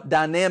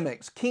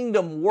dynamics,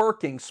 kingdom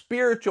workings,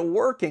 spiritual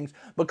workings,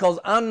 because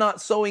I'm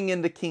not sowing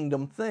into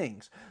kingdom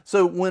things.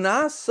 So when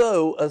I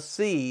sow a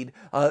seed,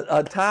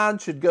 a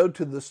tithe should go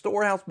to the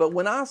storehouse, but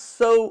when I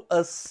sow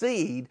a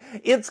seed,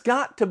 it's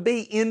got to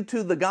be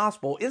into the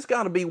gospel. It's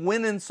got to be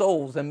winning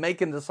souls and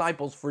making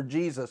disciples for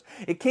Jesus.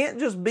 It can't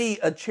just be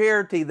a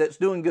charity that's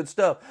doing good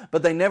stuff,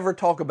 but they never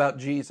talk about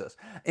Jesus.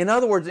 In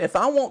other words, if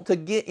I want to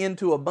get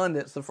into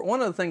abundance,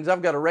 one of the things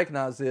I've got to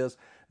recognize is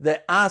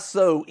that I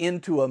sow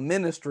into a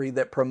ministry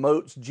that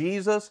promotes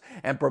Jesus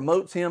and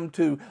promotes Him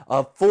to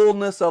a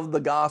fullness of the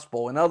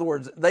gospel. In other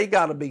words, they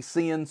got to be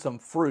seeing some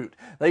fruit.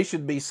 They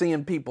should be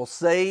seeing people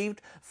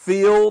saved,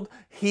 filled,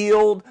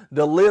 healed,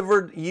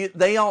 delivered.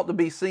 They ought to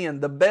be seeing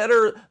the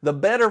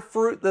better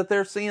fruit that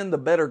they're seeing, the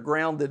better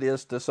ground it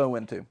is to sow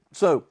into.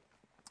 So,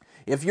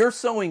 if you're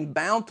sowing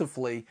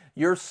bountifully,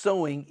 you're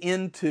sowing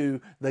into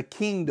the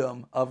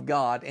kingdom of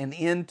God and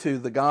into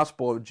the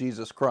gospel of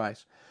Jesus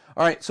Christ.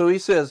 All right, so he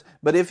says,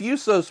 but if you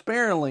sow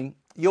sparingly,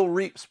 you'll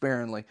reap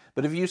sparingly.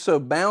 But if you sow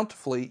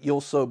bountifully,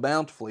 you'll sow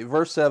bountifully.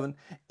 Verse 7,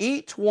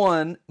 each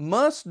one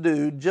must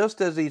do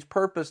just as he's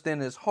purposed in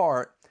his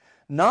heart,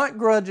 not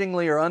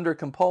grudgingly or under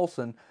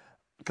compulsion,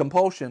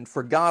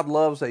 for God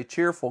loves a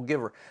cheerful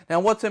giver. Now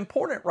what's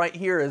important right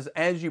here is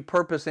as you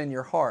purpose in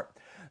your heart.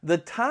 The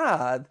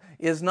tithe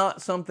is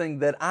not something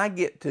that I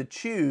get to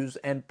choose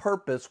and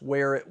purpose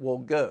where it will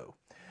go,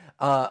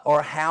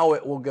 or how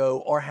it will go,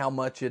 or how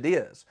much it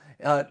is.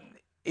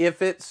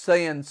 If it's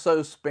saying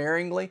so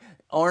sparingly,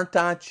 aren't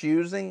I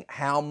choosing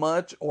how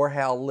much or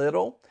how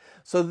little?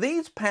 So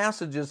these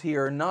passages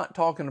here are not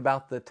talking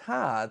about the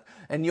tithe,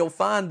 and you'll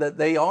find that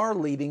they are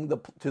leading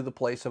to the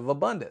place of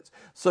abundance.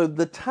 So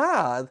the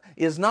tithe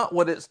is not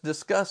what it's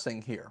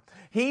discussing here.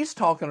 He's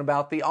talking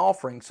about the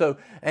offering. So,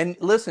 and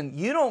listen,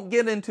 you don't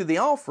get into the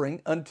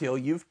offering until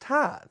you've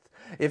tithed.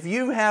 If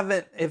you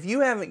haven't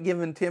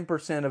given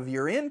 10% of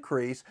your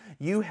increase,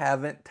 you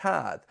haven't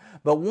tithed.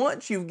 But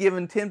once you've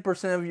given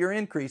 10% of your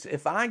increase,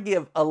 if I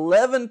give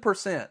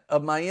 11%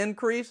 of my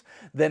increase,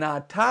 then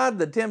I tithe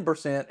the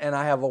 10% and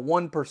I have a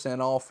 1%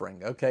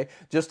 offering, okay?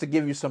 Just to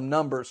give you some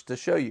numbers to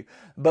show you.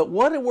 But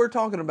what we're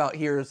talking about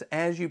here is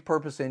as you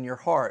purpose in your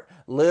heart,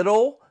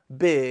 little,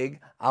 big,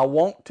 I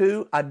want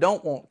to, I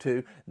don't want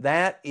to,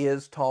 that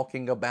is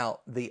talking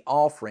about the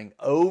offering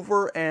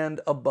over and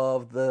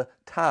above the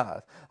tithe.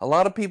 A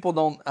lot of people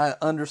don't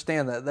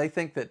understand that. They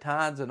think that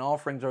tithes and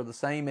offerings are the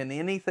same, and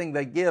anything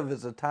they give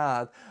is a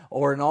tithe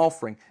or an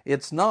offering.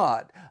 It's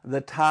not.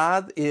 The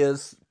tithe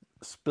is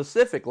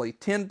specifically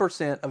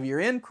 10% of your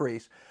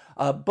increase.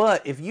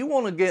 But if you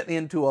want to get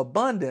into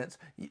abundance,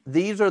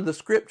 these are the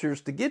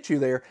scriptures to get you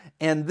there.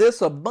 And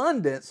this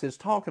abundance is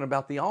talking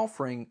about the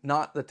offering,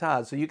 not the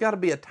tithe. So you got to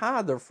be a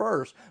tither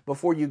first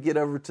before you get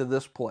over to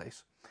this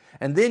place.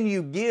 And then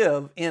you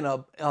give in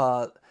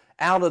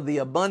out of the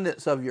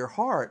abundance of your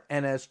heart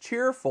and as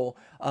cheerful,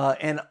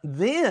 and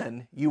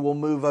then you will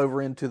move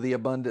over into the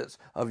abundance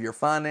of your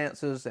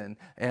finances and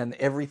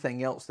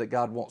everything else that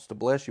God wants to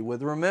bless you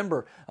with.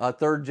 Remember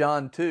 3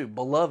 John 2,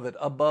 beloved,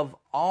 above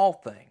all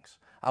things,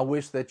 I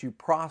wish that you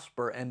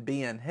prosper and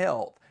be in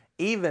health,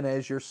 even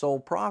as your soul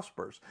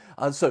prospers.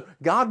 So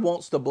God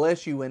wants to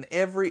bless you in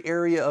every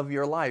area of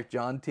your life,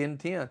 John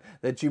 10:10,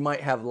 that you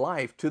might have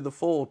life to the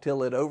full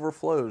till it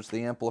overflows,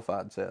 the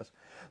Amplified says.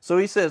 So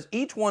he says,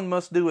 each one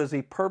must do as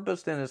he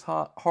purposed in his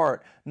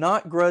heart,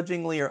 not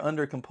grudgingly or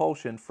under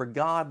compulsion, for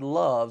God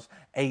loves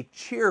a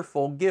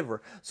cheerful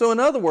giver. So in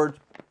other words,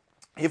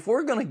 if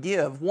we're going to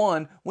give,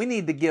 one, we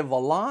need to give a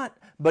lot,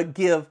 but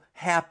give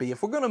happy.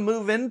 If we're going to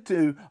move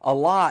into a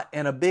lot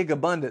and a big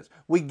abundance,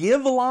 we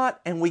give a lot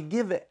and we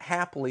give it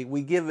happily.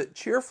 We give it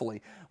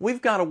cheerfully.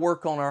 We've got to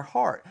work on our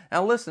heart.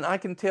 Now listen, I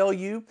can tell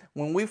you,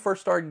 when we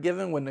first started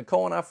giving, when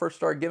Nicole and I first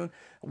started giving,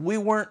 we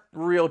weren't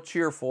real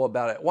cheerful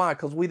about it. Why?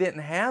 Because we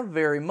didn't have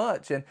very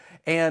much,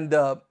 and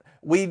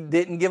we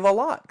didn't give a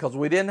lot because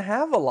we didn't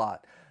have a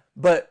lot.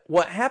 But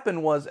what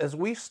happened was, as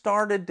we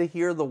started to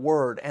hear the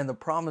word and the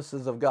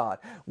promises of God,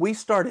 we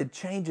started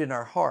changing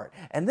our heart.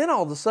 And then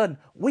all of a sudden,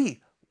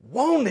 we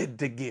wanted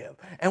to give,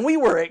 and we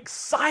were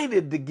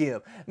excited to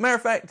give. Matter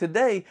of fact,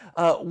 today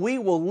we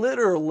will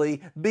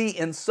literally be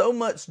in so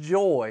much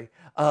joy.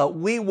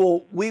 We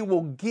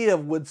will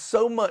give with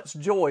so much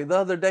joy. The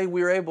other day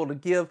we were able to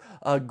give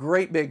a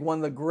great big, one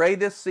of the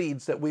greatest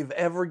seeds that we've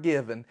ever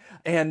given,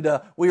 and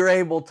we were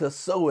able to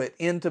sow it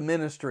into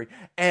ministry.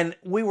 And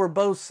we were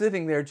both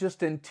sitting there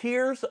just in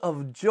tears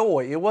of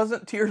joy. It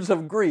wasn't tears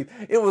of grief.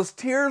 It was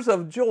tears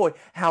of joy,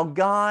 how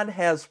God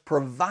has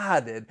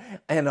provided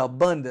an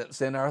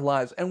abundance in our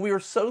lives. And we are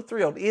so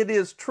thrilled. It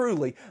is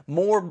truly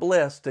more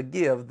blessed to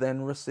give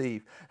than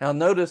receive. Now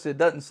notice it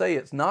doesn't say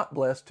it's not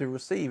blessed to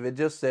receive. It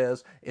just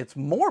says it's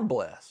more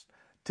blessed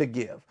to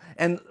give.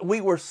 And we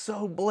were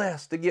so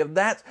blessed to give.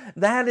 That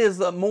is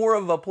more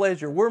of a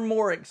pleasure. We're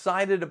more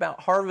excited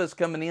about harvest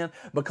coming in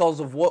because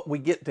of what we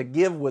get to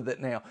give with it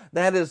now.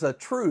 That is a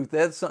truth.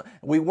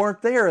 We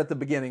weren't there at the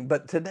beginning,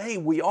 but today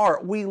we are.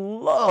 We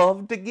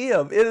love to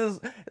give. It is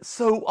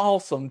so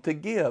awesome to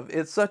give.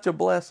 It's such a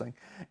blessing.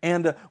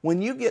 And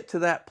when you get to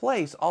that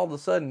place, all of a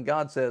sudden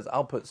God says,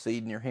 I'll put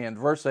seed in your hand.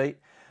 Verse 8,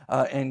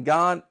 and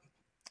God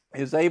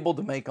is able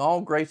to make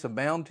all grace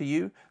abound to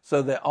you,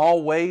 so that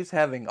always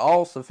having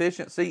all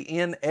sufficiency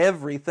in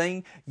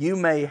everything, you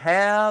may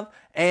have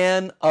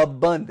an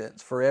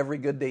abundance for every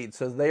good deed.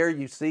 So there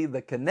you see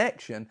the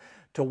connection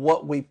to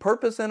what we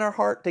purpose in our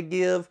heart to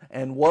give,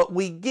 and what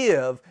we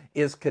give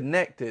is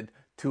connected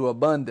to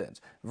abundance.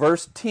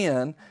 Verse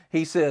 10,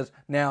 he says,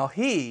 now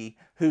he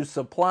who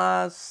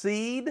supplies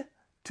seed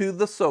to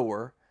the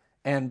sower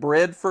and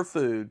bread for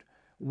food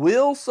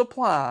will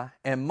supply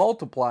and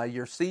multiply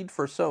your seed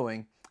for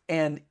sowing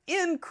and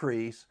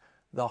increase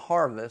the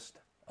harvest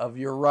of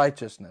your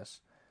righteousness.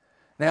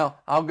 Now,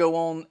 I'll go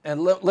on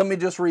and let me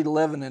just read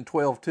 11 and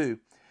 12 too.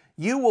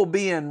 You will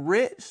be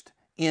enriched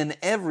in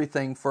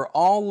everything for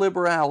all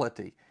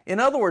liberality.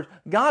 In other words,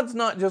 God's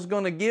not just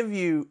going to give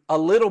you a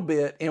little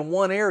bit in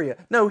one area.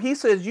 No, he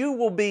says you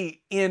will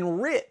be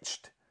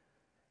enriched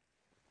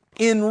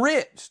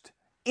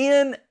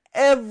in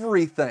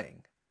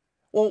everything.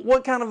 Well,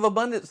 what kind of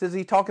abundance? Is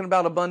he talking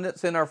about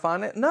abundance in our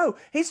finance? No,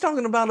 he's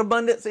talking about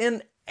abundance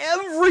in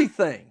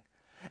everything.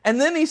 And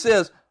then he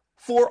says,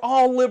 for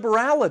all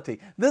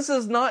liberality. This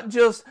is not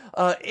just,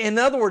 in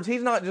other words,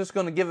 he's not just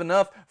going to give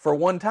enough for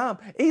one time.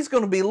 He's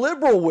going to be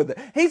liberal with it.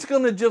 He's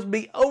going to just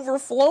be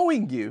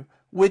overflowing you,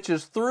 which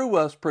is through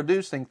us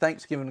producing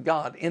thanksgiving to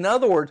God. In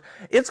other words,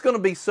 it's going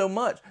to be so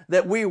much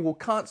that we will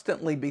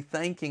constantly be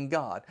thanking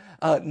God.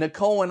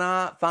 Nicole and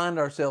I find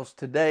ourselves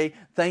today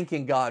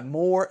thanking God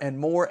more and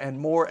more and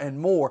more and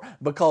more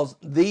because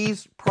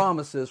these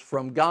promises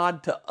from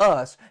God to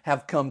us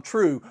have come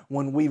true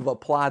when we've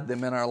applied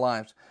them in our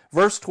lives.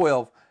 Verse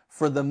 12,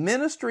 for the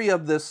ministry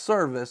of this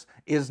service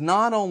is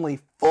not only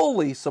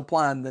fully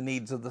supplying the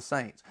needs of the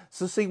saints.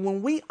 So see,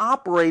 when we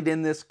operate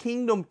in this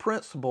kingdom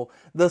principle,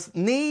 the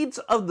needs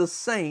of the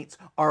saints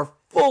are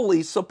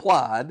fully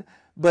supplied,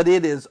 but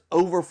it is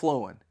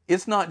overflowing.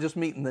 It's not just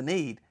meeting the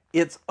need,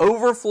 it's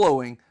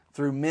overflowing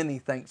through many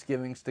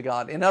thanksgivings to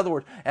God. In other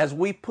words, as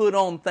we put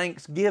on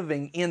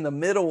thanksgiving in the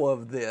middle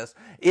of this,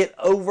 it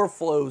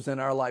overflows in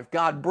our life.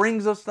 God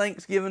brings us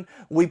thanksgiving.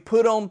 We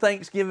put on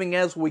thanksgiving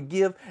as we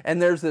give,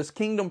 and there's this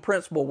kingdom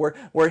principle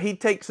where He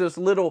takes this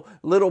little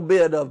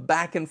bit of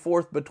back and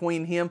forth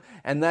between Him,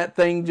 and that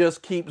thing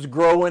just keeps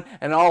growing,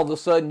 and all of a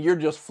sudden you're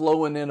just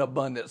flowing in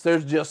abundance.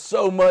 There's just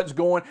so much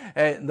going,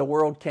 and the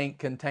world can't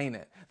contain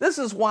it. This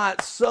is why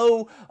it's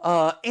so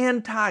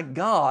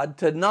anti-God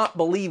to not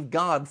believe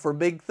God for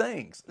big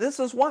things. This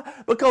is why,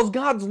 because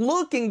God's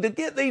looking to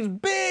get these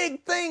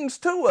big things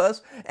to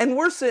us, and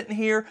we're sitting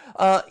here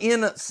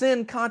in a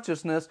sin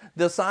consciousness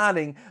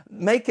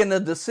making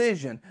a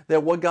decision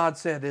that what God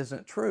said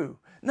isn't true.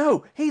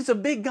 No, He's a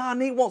big God,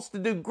 and He wants to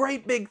do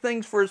great big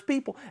things for His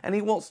people, and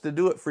He wants to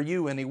do it for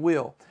you, and He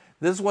will.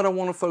 This is what I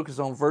want to focus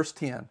on, verse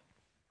 10.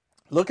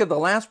 Look at the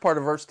last part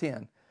of verse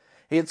 10.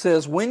 It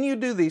says, when you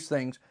do these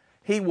things,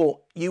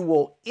 you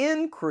will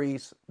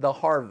increase the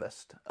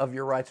harvest of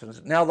your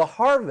righteousness. Now, the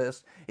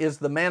harvest is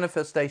the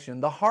manifestation.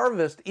 The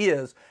harvest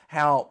is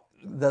how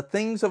the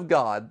things of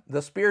God,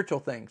 the spiritual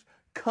things,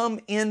 come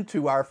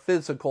into our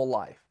physical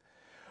life.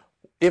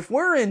 If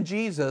we're in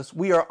Jesus,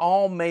 we are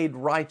all made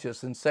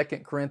righteous in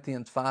 2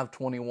 Corinthians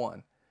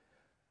 5:21.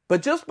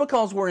 But just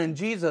because we're in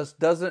Jesus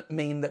doesn't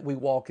mean that we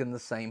walk in the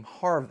same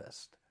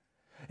harvest.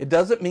 It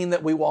doesn't mean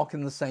that we walk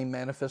in the same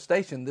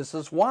manifestation. This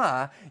is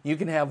why you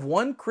can have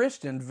one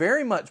Christian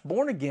very much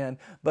born again,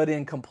 but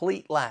in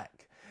complete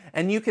lack.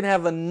 And you can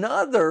have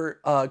another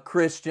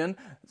Christian,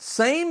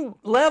 same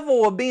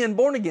level of being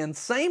born again,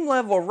 same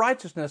level of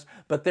righteousness,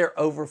 but they're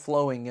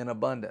overflowing in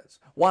abundance.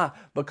 Why?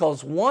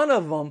 Because one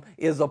of them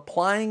is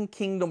applying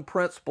kingdom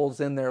principles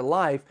in their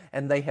life,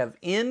 and they have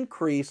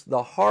increased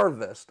the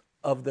harvest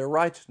of their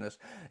righteousness.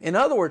 In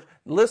other words,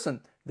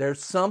 listen,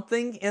 there's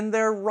something in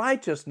their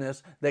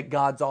righteousness that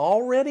God's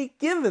already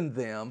given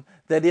them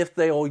that if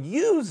they'll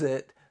use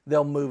it,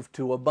 they'll move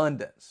to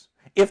abundance.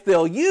 If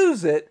they'll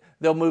use it,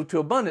 they'll move to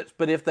abundance.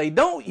 But if they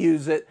don't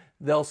use it,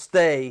 they'll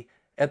stay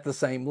at the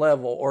same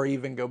level or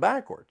even go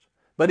backwards.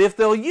 But if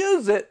they'll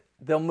use it,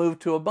 they'll move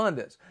to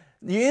abundance.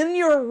 In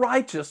your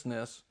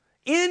righteousness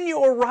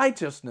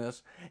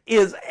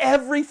is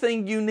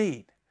everything you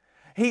need.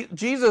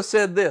 Jesus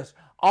said this,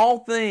 all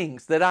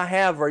things that I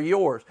have are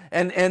yours.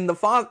 And the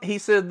Father, He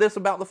said this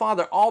about the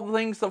Father, all the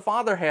things the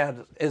Father has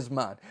is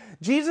mine.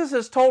 Jesus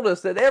has told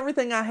us that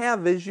everything I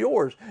have is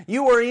yours.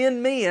 You are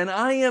in me and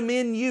I am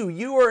in you.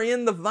 You are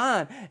in the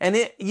vine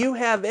and you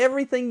have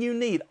everything you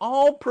need,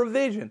 all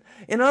provision.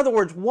 In other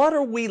words, what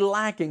are we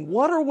lacking?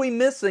 What are we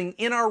missing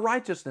in our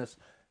righteousness?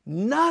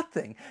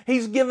 Nothing.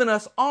 He's given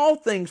us all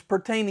things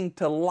pertaining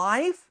to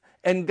life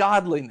and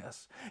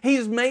godliness.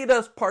 He's made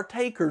us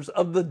partakers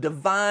of the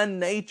divine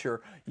nature.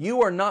 You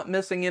are not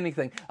missing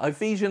anything.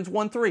 Ephesians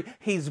 1:3,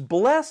 He's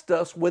blessed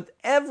us with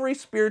every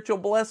spiritual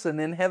blessing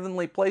in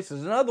heavenly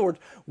places. In other words,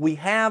 we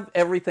have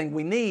everything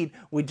we need.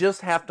 We just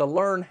have to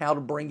learn how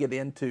to bring it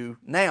into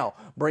now,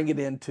 bring it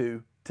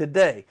into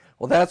today.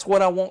 Well, that's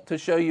what I want to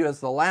show you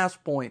as the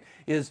last point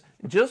is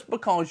just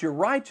because you're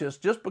righteous,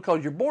 just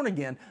because you're born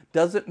again,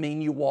 doesn't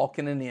mean you walk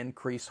in an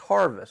increased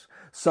harvest.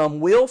 Some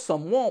will,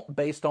 some won't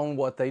based on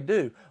what they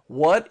do.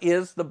 What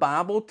is the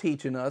Bible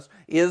teaching us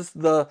is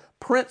the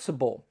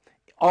principle,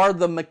 are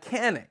the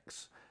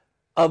mechanics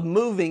of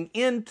moving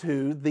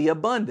into the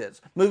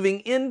abundance, moving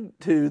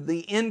into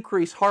the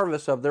increased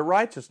harvest of their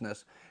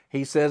righteousness.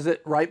 He says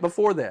it right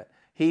before that.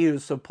 He who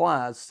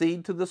supplies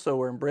seed to the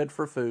sower and bread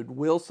for food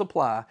will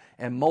supply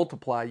and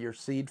multiply your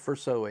seed for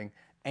sowing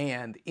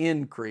and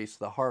increase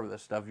the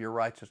harvest of your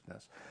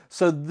righteousness.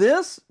 So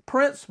this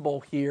principle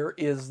here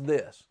is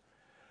this.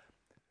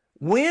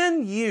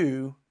 When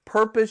you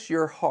purpose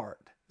your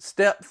heart,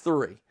 step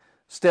 3.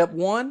 Step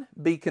 1,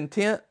 be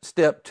content.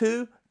 Step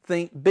 2,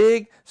 think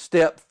big.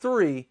 Step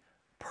 3,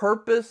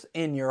 purpose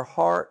in your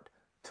heart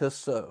to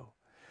sow.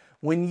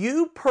 When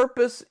you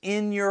purpose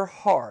in your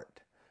heart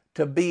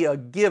to be a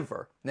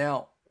giver.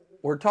 Now,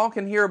 we're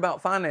talking here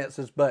about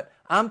finances, but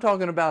I'm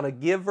talking about a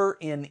giver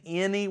in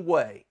any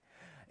way.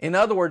 In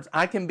other words,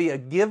 I can be a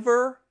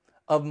giver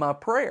of my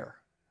prayer.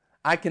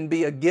 I can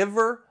be a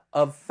giver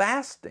of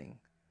fasting.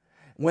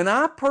 When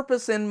I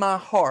purpose in my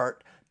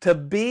heart to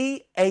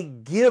be a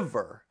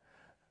giver,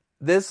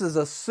 this is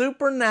a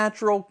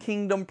supernatural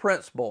kingdom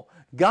principle.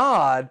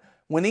 God,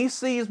 when He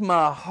sees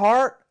my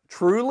heart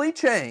truly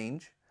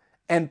change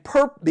and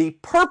be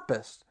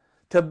purposed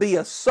to be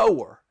a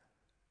sower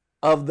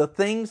of the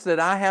things that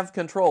I have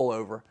control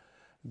over,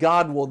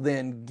 God will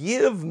then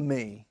give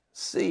me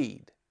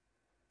seed.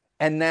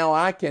 And now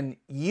I can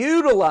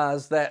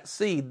utilize that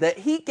seed that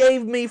He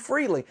gave me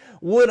freely.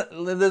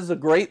 This is a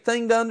great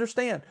thing to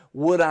understand.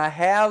 Would I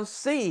have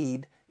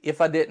seed if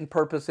I didn't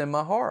purpose in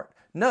my heart?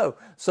 No.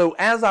 So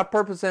as I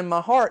purpose in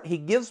my heart, He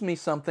gives me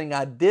something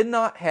I did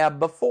not have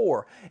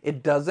before.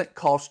 It doesn't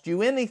cost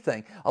you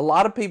anything. A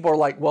lot of people are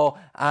like, well,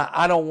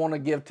 I don't want to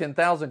give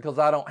 10,000 because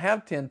I don't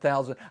have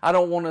 10,000. I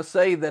don't want to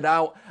say that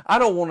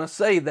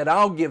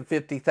I'll give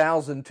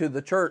 50,000 to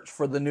the church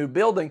for the new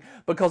building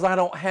because I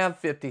don't have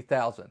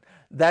 50,000.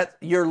 That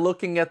you're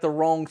looking at the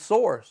wrong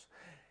source.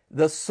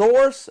 The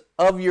source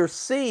of your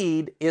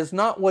seed is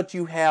not what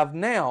you have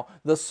now.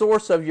 The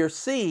source of your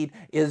seed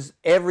is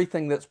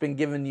everything that's been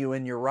given you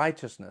in your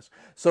righteousness.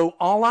 So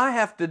all I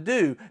have to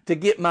do to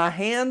get my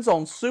hands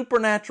on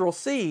supernatural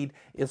seed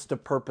is to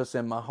purpose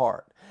in my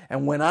heart.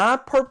 And when I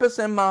purpose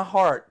in my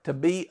heart to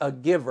be a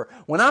giver,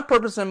 when I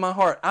purpose in my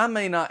heart, I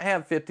may not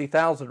have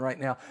 50,000 right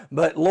now,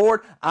 but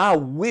Lord, I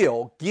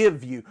will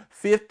give you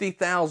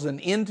 50,000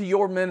 into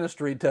your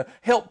ministry to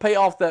help pay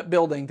off that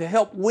building, to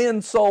help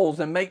win souls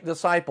and make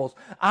disciples.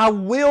 I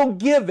will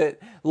give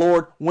it,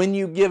 Lord, when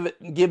you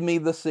give me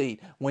the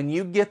seed. When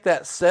you get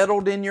that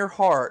settled in your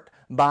heart,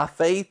 by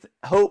faith,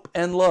 hope,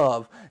 and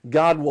love,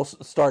 God will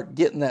start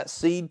getting that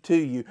seed to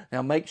you.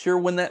 Now make sure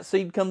when that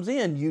seed comes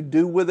in, you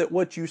do with it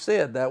what you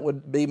said. That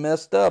would be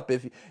messed up.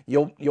 If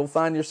you'll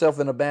find yourself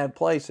in a bad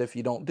place if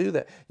you don't do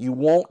that. You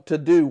want to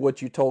do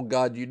what you told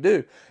God you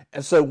do.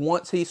 And so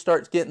once He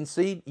starts getting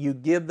seed, you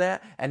give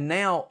that. And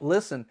now,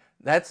 listen,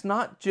 that's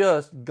not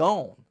just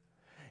gone.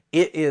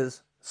 It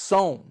is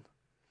sown.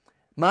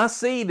 My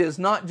seed is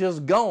not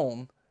just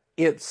gone,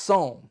 it's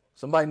sown.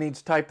 Somebody needs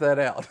to type that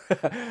out.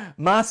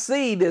 My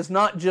seed is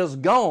not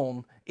just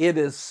gone, it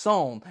is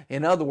sown.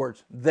 In other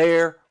words,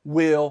 there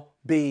will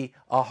be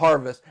a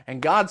harvest. And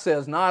God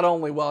says, not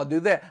only will I do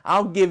that,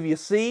 I'll give you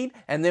seed,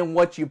 and then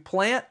what you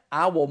plant,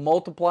 I will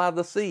multiply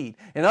the seed.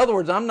 In other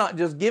words, I'm not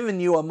just giving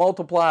you a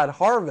multiplied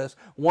harvest,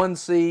 one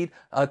seed,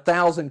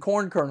 1,000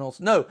 corn kernels.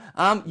 No,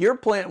 you're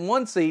planting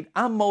one seed,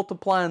 I'm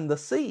multiplying the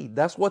seed.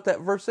 That's what that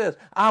verse says.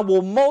 I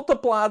will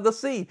multiply the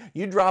seed.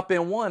 You drop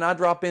in one, I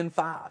drop in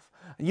 5.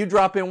 You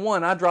drop in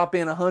one, I drop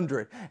in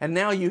 100. And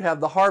now you have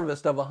the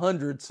harvest of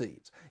 100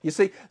 seeds. You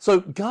see, so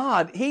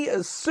God, He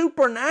is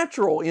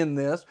supernatural in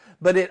this,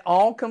 but it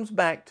all comes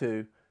back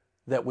to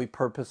that we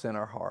purpose in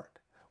our heart.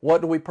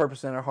 What do we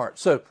purpose in our heart?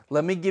 So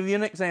let me give you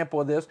an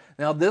example of this.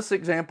 Now this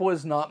example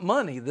is not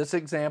money. This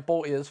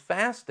example is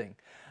fasting.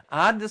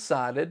 I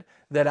decided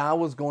that I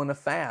was going to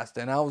fast,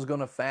 and I was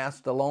going to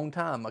fast a long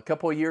time, a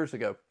couple of years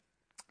ago.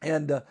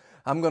 And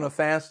I'm going to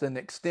fast an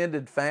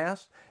extended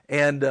fast.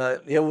 And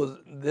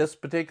this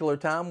particular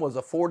time was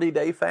a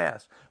 40-day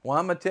fast. Well,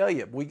 I'm going to tell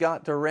you, we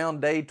got to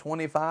around day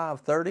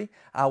 25, 30.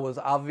 I was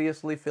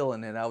obviously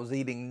feeling it. I was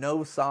eating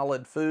no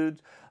solid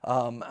foods.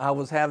 I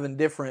was having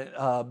different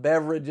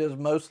beverages,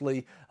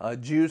 mostly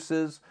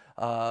juices,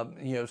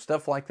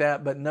 stuff like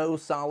that, but no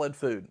solid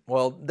food.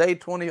 Well, day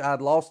 20,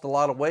 I'd lost a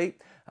lot of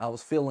weight. I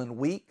was feeling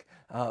weak,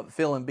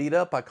 feeling beat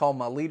up. I called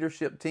my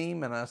leadership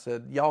team and I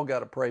said, y'all got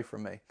to pray for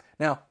me.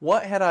 Now,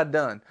 what had I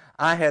done?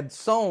 I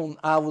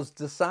was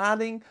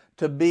deciding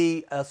to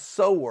be a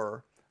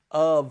sower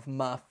of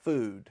my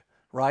food,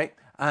 right?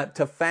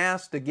 To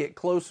fast, to get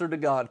closer to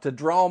God, to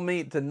draw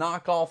me, to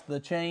knock off the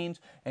chains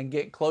and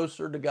get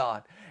closer to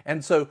God.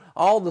 And so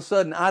all of a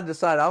sudden I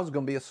decided I was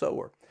going to be a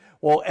sower.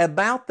 Well,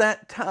 about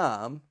that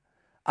time,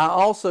 I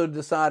also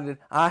decided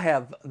I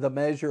have the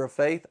measure of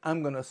faith.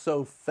 I'm going to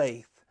sow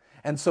faith.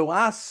 And so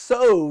I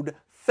sowed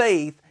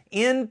faith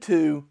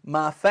into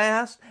my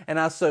fast, and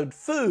I sowed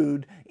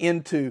food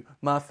into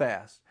my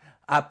fast.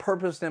 I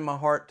purposed in my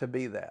heart to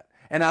be that.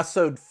 And I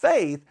sowed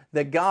faith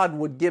that God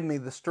would give me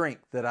the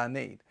strength that I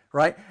need,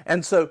 right?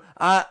 And so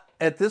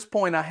at this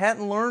point, I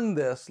hadn't learned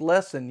this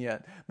lesson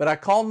yet, but I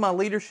called my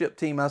leadership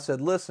team. I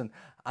said, listen,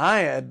 I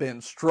have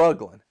been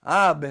struggling.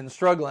 I've been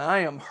struggling. I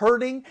am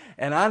hurting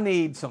and I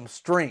need some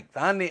strength.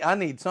 I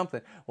need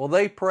something. Well,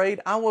 they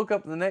prayed. I woke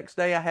up the next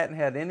day. I hadn't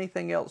had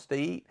anything else to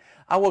eat.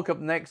 I woke up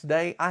the next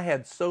day. I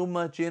had so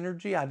much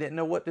energy. I didn't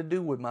know what to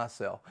do with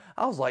myself.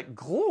 I was like,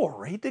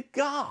 glory to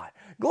God.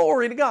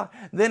 Glory to God.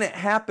 Then it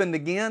happened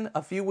again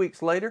a few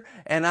weeks later,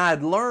 and I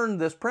had learned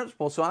this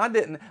principle. So I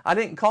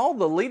didn't call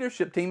the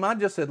leadership team. I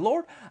just said,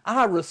 Lord,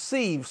 I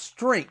receive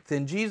strength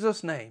in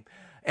Jesus' name.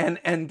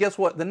 And guess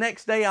what? The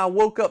next day I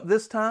woke up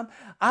this time,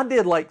 I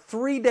did like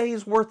 3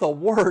 days worth of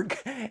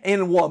work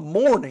in one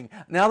morning.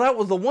 Now that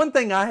was the one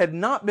thing I had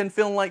not been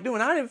feeling like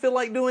doing. I didn't feel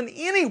like doing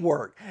any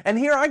work. And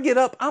here I get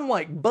up, I'm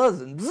like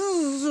buzzing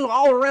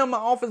all around my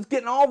office,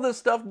 getting all this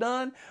stuff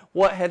done.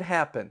 What had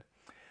happened?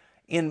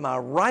 In my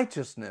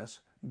righteousness,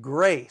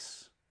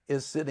 grace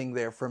is sitting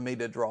there for me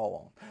to draw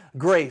on.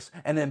 Grace,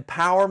 an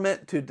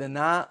empowerment to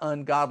deny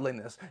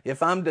ungodliness.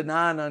 If I'm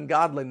denying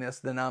ungodliness,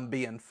 then I'm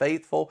being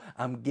faithful.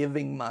 I'm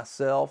giving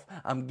myself.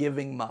 I'm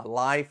giving my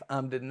life.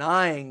 I'm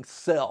denying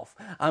self.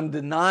 I'm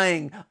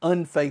denying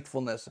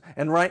unfaithfulness.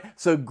 And right,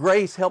 so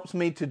grace helps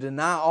me to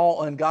deny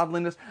all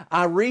ungodliness.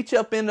 I reach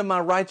up into my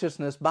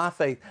righteousness by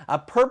faith. I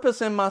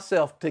purpose in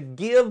myself to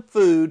give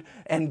food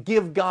and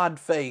give God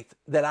faith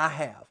that I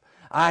have.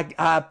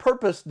 I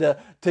purpose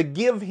to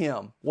give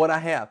Him what I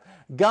have.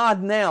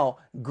 God now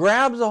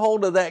grabs a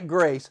hold of that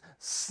grace,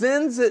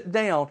 sends it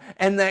down,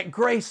 and that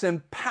grace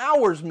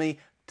empowers me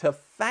to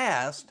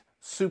fast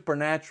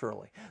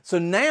supernaturally. So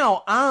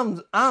now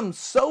I'm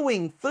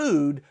sowing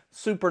food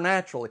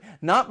supernaturally.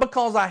 Not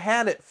because I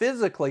had it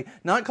physically,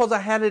 not because I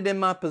had it in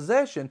my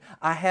possession,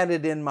 I had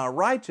it in my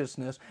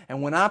righteousness.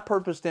 And when I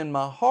purposed in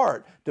my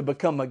heart to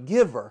become a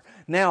giver,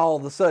 now all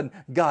of a sudden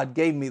God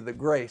gave me the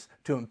grace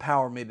to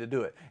empower me to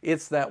do it.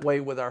 It's that way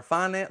with our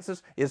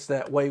finances. It's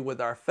that way with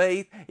our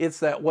faith. It's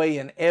that way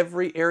in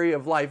every area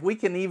of life. We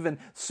can even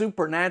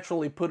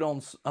supernaturally put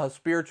on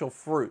spiritual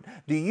fruit.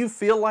 Do you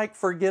feel like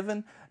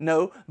forgiven?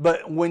 No,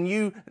 but when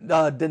you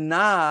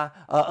deny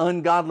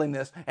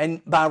ungodliness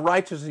and by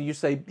righteousness you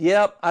say,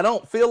 yep, I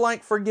don't feel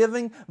like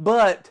forgiving,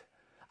 but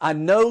I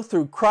know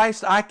through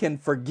Christ I can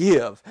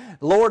forgive.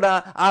 Lord,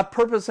 I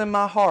purpose in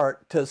my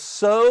heart to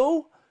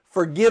sow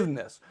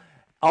forgiveness.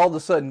 All of a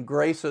sudden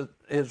grace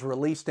is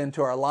released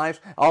into our lives.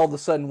 All of a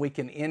sudden we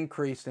can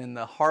increase in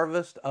the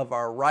harvest of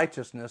our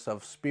righteousness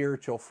of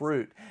spiritual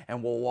fruit,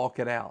 and we'll walk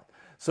it out.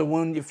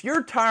 So if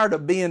you're tired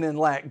of being in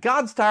lack,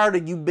 God's tired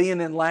of you being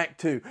in lack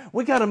too.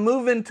 We got to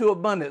move into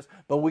abundance,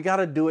 but we got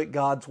to do it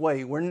God's way.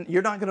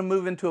 You're not going to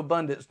move into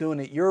abundance doing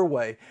it your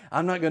way.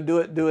 I'm not going to do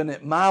it doing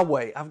it my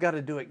way. I've got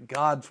to do it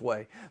God's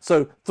way.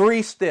 So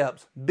 3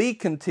 steps: be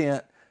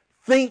content,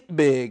 think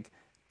big,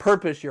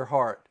 purpose your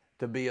heart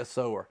to be a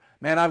sower.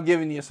 Man, I've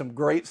given you some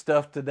great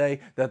stuff today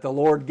that the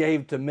Lord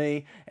gave to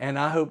me, and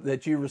I hope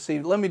that you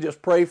receive. Let me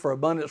just pray for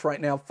abundance right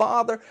now.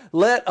 Father,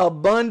 let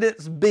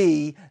abundance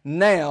be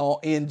now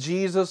in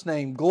Jesus'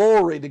 name.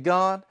 Glory to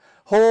God.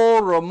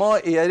 Lord,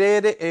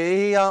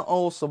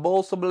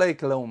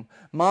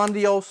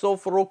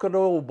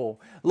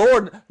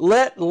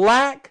 let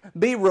lack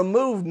be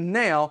removed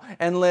now,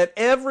 and let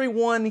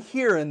everyone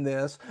hearing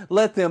this,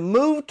 let them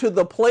move to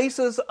the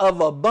places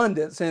of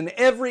abundance in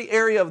every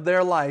area of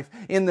their life,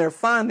 in their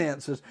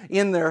finances,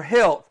 in their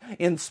health,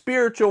 in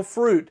spiritual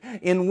fruit,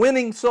 in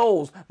winning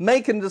souls,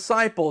 making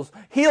disciples,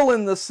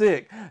 healing the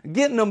sick,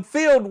 getting them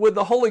filled with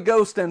the Holy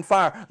Ghost and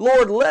fire.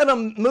 Lord, let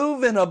them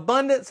move in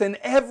abundance in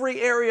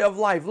every area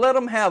of life. Let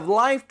them have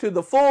life to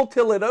the full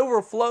till it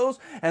overflows.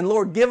 And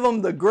Lord, give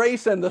them the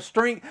grace and the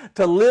strength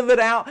to live it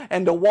out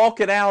and to walk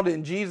it out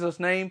in Jesus'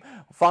 name.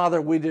 Father,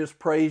 we just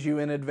praise you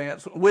in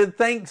advance. With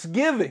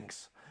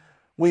thanksgivings,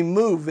 we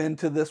move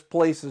into this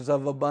places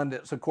of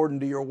abundance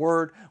according to your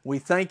word. We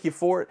thank you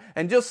for it.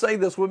 And just say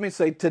this with me.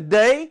 Say,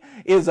 today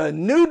is a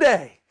new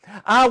day.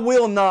 I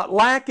will not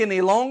lack any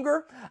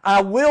longer.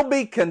 I will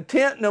be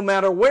content no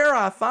matter where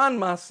I find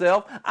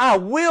myself. I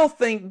will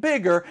think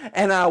bigger,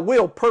 and I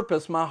will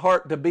purpose my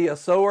heart to be a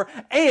sower,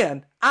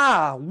 and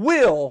I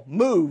will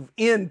move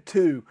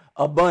into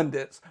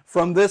abundance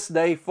from this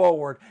day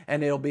forward,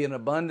 and it'll be an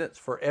abundance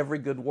for every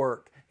good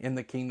work in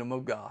the kingdom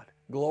of God.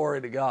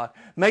 Glory to God.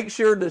 Make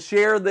sure to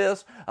share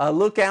this.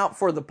 Look out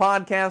for the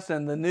podcast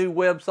and the new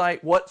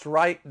website,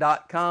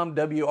 whatsright.com,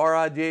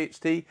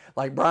 WRIGHT,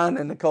 like Brian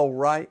and Nicole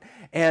Wright.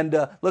 And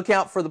look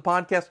out for the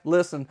podcast.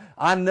 Listen,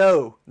 I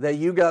know that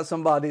you got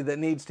somebody that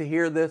needs to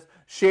hear this.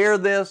 Share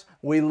this.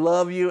 We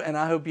love you, and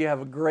I hope you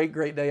have a great,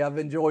 great day. I've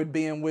enjoyed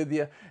being with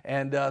you,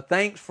 and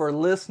thanks for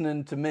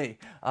listening to me.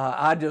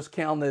 I just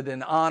count it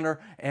an honor,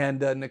 and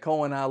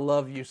Nicole and I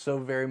love you so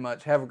very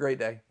much. Have a great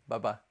day.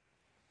 Bye-bye.